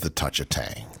is the Touch of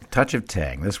Tang. Touch of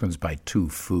Tang. This one's by Tu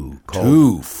Fu.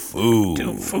 Tu Fu.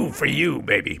 Tu Fu for you,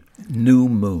 baby. New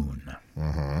Moon.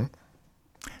 Mm-hmm.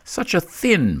 Such a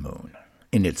thin moon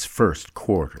in its first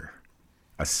quarter.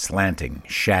 A slanting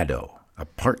shadow, a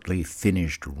partly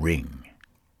finished ring.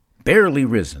 Barely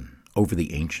risen over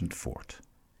the ancient fort.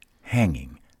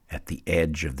 Hanging at the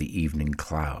edge of the evening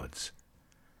clouds.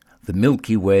 The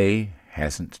Milky Way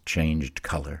hasn't changed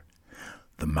color.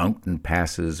 The mountain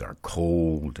passes are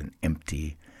cold and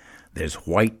empty. There's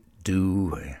white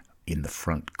dew in the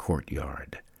front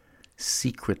courtyard,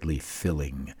 secretly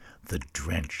filling the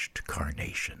drenched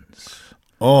carnations.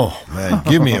 Oh, man,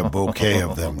 give me a bouquet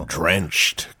of them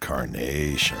drenched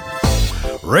carnations.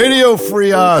 Radio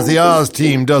Free Oz, the Oz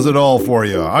team does it all for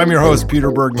you. I'm your host, Peter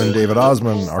Bergman, David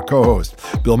Osman, our co-host,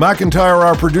 Bill McIntyre,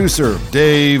 our producer,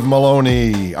 Dave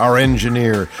Maloney, our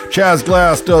engineer, Chaz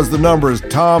Glass does the numbers,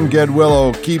 Tom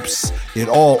Gedwillow keeps it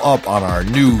all up on our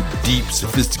new, deep,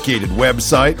 sophisticated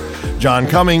website. John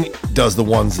Cumming does the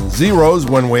ones and zeros.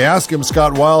 When we ask him,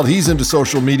 Scott Wild, he's into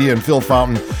social media, and Phil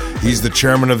Fountain, he's the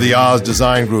chairman of the Oz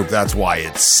Design Group. That's why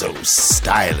it's so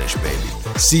stylish,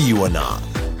 baby. See you anon.